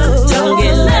left, don't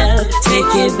get left.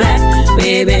 Take it back,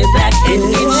 baby, back and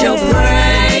get your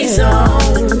praise on.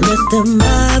 Lift them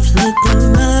up, lift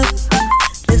them up.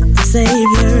 Lift the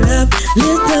Savior up.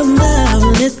 Lift them up,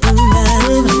 lift them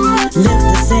up. Lift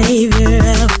the Savior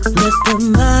up. Lift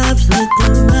them up, lift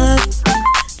them up.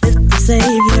 Lift the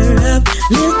Savior up.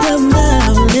 Lift them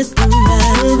up, lift them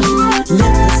up.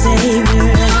 Lift the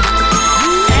Savior up.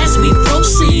 As we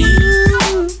proceed,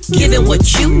 give it what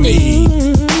you need.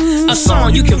 A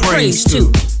song you can praise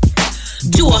to.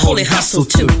 Do a holy hustle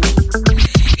too.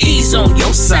 He's on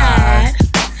your side,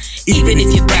 even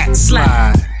if you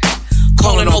backslide.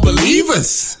 Calling all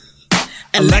believers,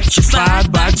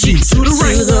 electrified by Jesus. To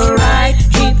the right,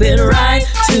 keep it right.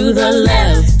 To the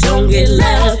left, don't get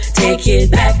left. Take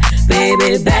it back,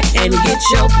 baby, back and get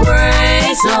your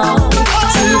praise on.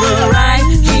 To the right,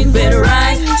 keep it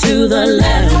right. To the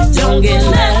left, don't get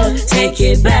left. Take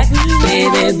it back,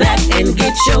 baby, back and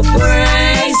get your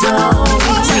praise on.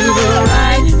 To the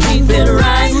right, keep it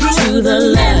right. To the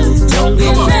left, don't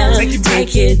get left.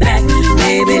 Take it back,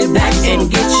 baby, back and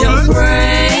get your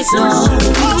praise on.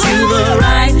 To the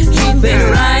right, keep it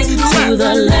right. To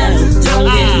the left, don't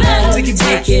get left.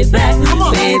 Take it back,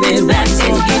 baby, back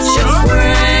and get your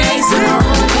praise on.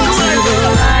 To the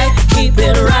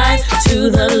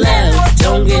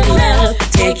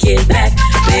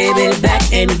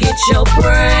get your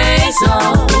praise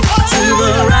on. To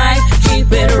the right,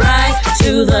 keep it right.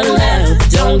 To the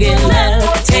left, don't get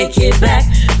left. Take it back,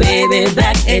 baby,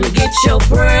 back and get your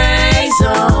praise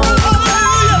on.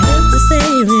 Lift the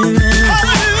Savior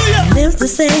up. Lift the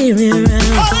Savior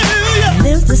up.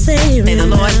 Lift the Savior up. May the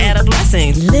Lord add a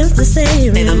blessing. Lift the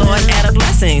Savior. May the Lord add a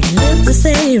blessing. Lift the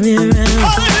Savior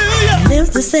up.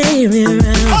 Lift the Savior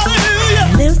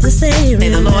up. Lift the Savior. May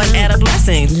the Lord add a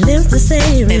blessing. Lift the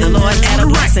Savior. May the Lord add a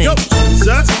blessing. Go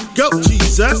Jesus, go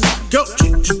Jesus, go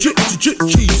Jesus,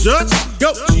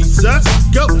 go Jesus,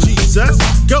 go Jesus,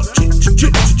 go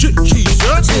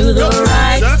Jesus. To the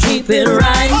right, keep it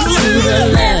right. To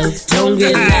the left, don't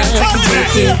get left.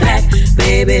 Take it back,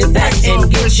 baby, back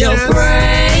and get your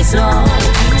praise on.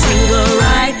 To the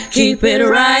right, keep it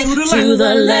right. To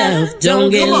the left, don't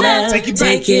get left.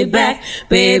 Take it back,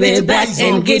 baby, back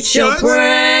and get your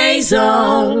praise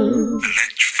on.